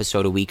that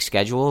 2-episode-a-week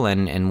schedule,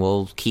 and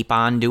we'll keep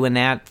on doing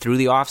that through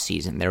the off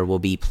season. There will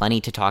be plenty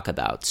to talk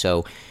about.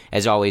 So,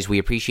 as always, we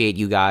appreciate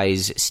you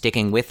guys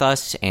sticking with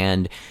us,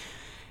 and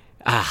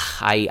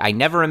I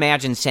never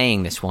imagined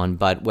saying this one,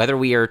 but whether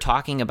we are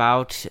talking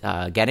about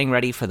getting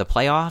ready for the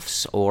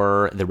playoffs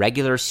or the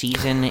regular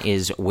season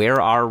is where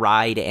our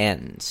ride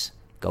ends.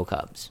 Go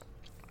Cubs.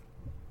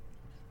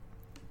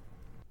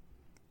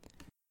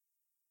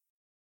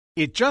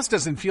 It just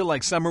doesn't feel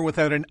like summer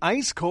without an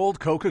ice-cold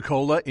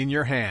Coca-Cola in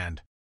your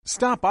hand.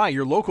 Stop by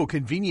your local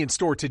convenience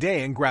store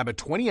today and grab a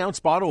 20-ounce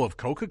bottle of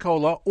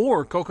Coca-Cola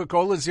or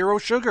Coca-Cola Zero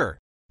Sugar.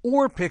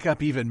 Or pick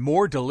up even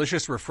more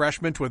delicious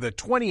refreshment with a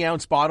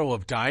 20-ounce bottle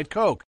of Diet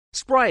Coke,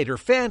 Sprite, or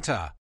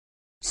Fanta.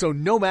 So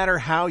no matter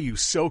how you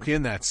soak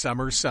in that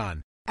summer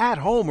sun, at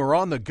home or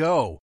on the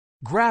go,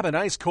 grab an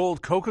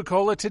ice-cold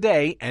Coca-Cola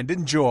today and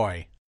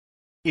enjoy.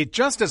 It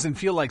just doesn't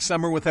feel like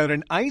summer without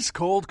an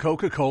ice-cold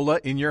Coca-Cola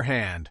in your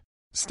hand.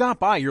 Stop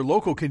by your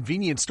local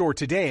convenience store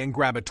today and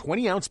grab a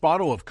 20-ounce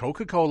bottle of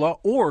Coca-Cola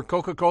or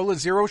Coca-Cola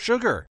Zero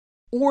Sugar.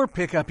 Or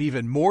pick up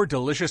even more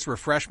delicious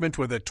refreshment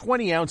with a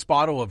 20-ounce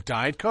bottle of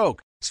Diet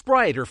Coke,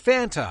 Sprite, or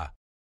Fanta.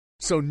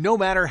 So no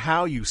matter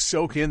how you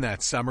soak in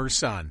that summer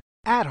sun,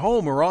 at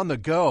home or on the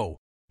go,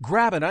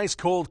 grab an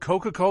ice-cold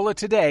Coca-Cola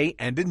today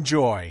and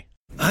enjoy.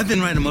 I've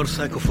been riding a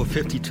motorcycle for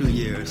 52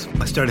 years.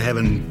 I started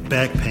having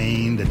back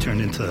pain that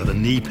turned into the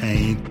knee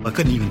pain. I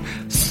couldn't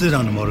even sit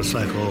on the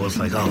motorcycle. I was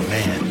like, oh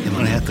man, am I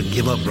going to have to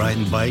give up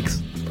riding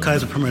bikes?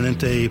 Kaiser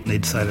Permanente, they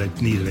decided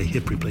I needed a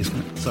hip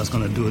replacement. So I was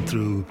going to do it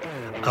through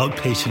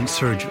outpatient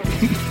surgery.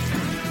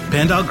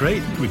 Panned out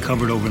great.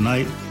 Recovered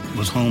overnight.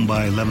 Was home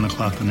by 11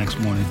 o'clock the next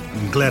morning.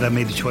 I'm glad I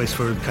made the choice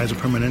for Kaiser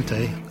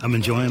Permanente. I'm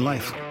enjoying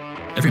life.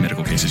 Every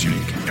medical case is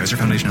unique. Kaiser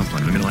Foundation Health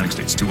Plan of Mid-Atlantic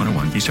States,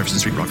 2101 East Jefferson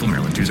Street, Rockville,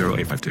 Maryland,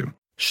 20852.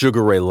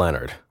 Sugar Ray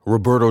Leonard,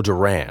 Roberto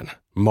Duran,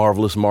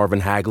 Marvelous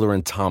Marvin Hagler,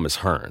 and Thomas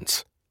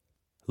Hearns.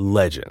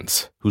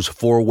 Legends, whose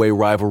four-way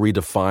rivalry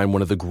defined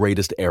one of the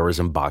greatest eras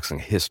in boxing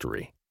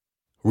history.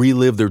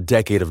 Relive their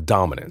decade of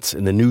dominance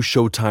in the new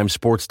Showtime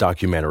sports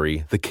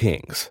documentary, The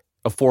Kings,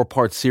 a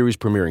 4-part series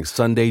premiering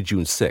Sunday,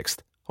 June 6th,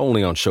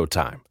 only on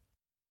Showtime.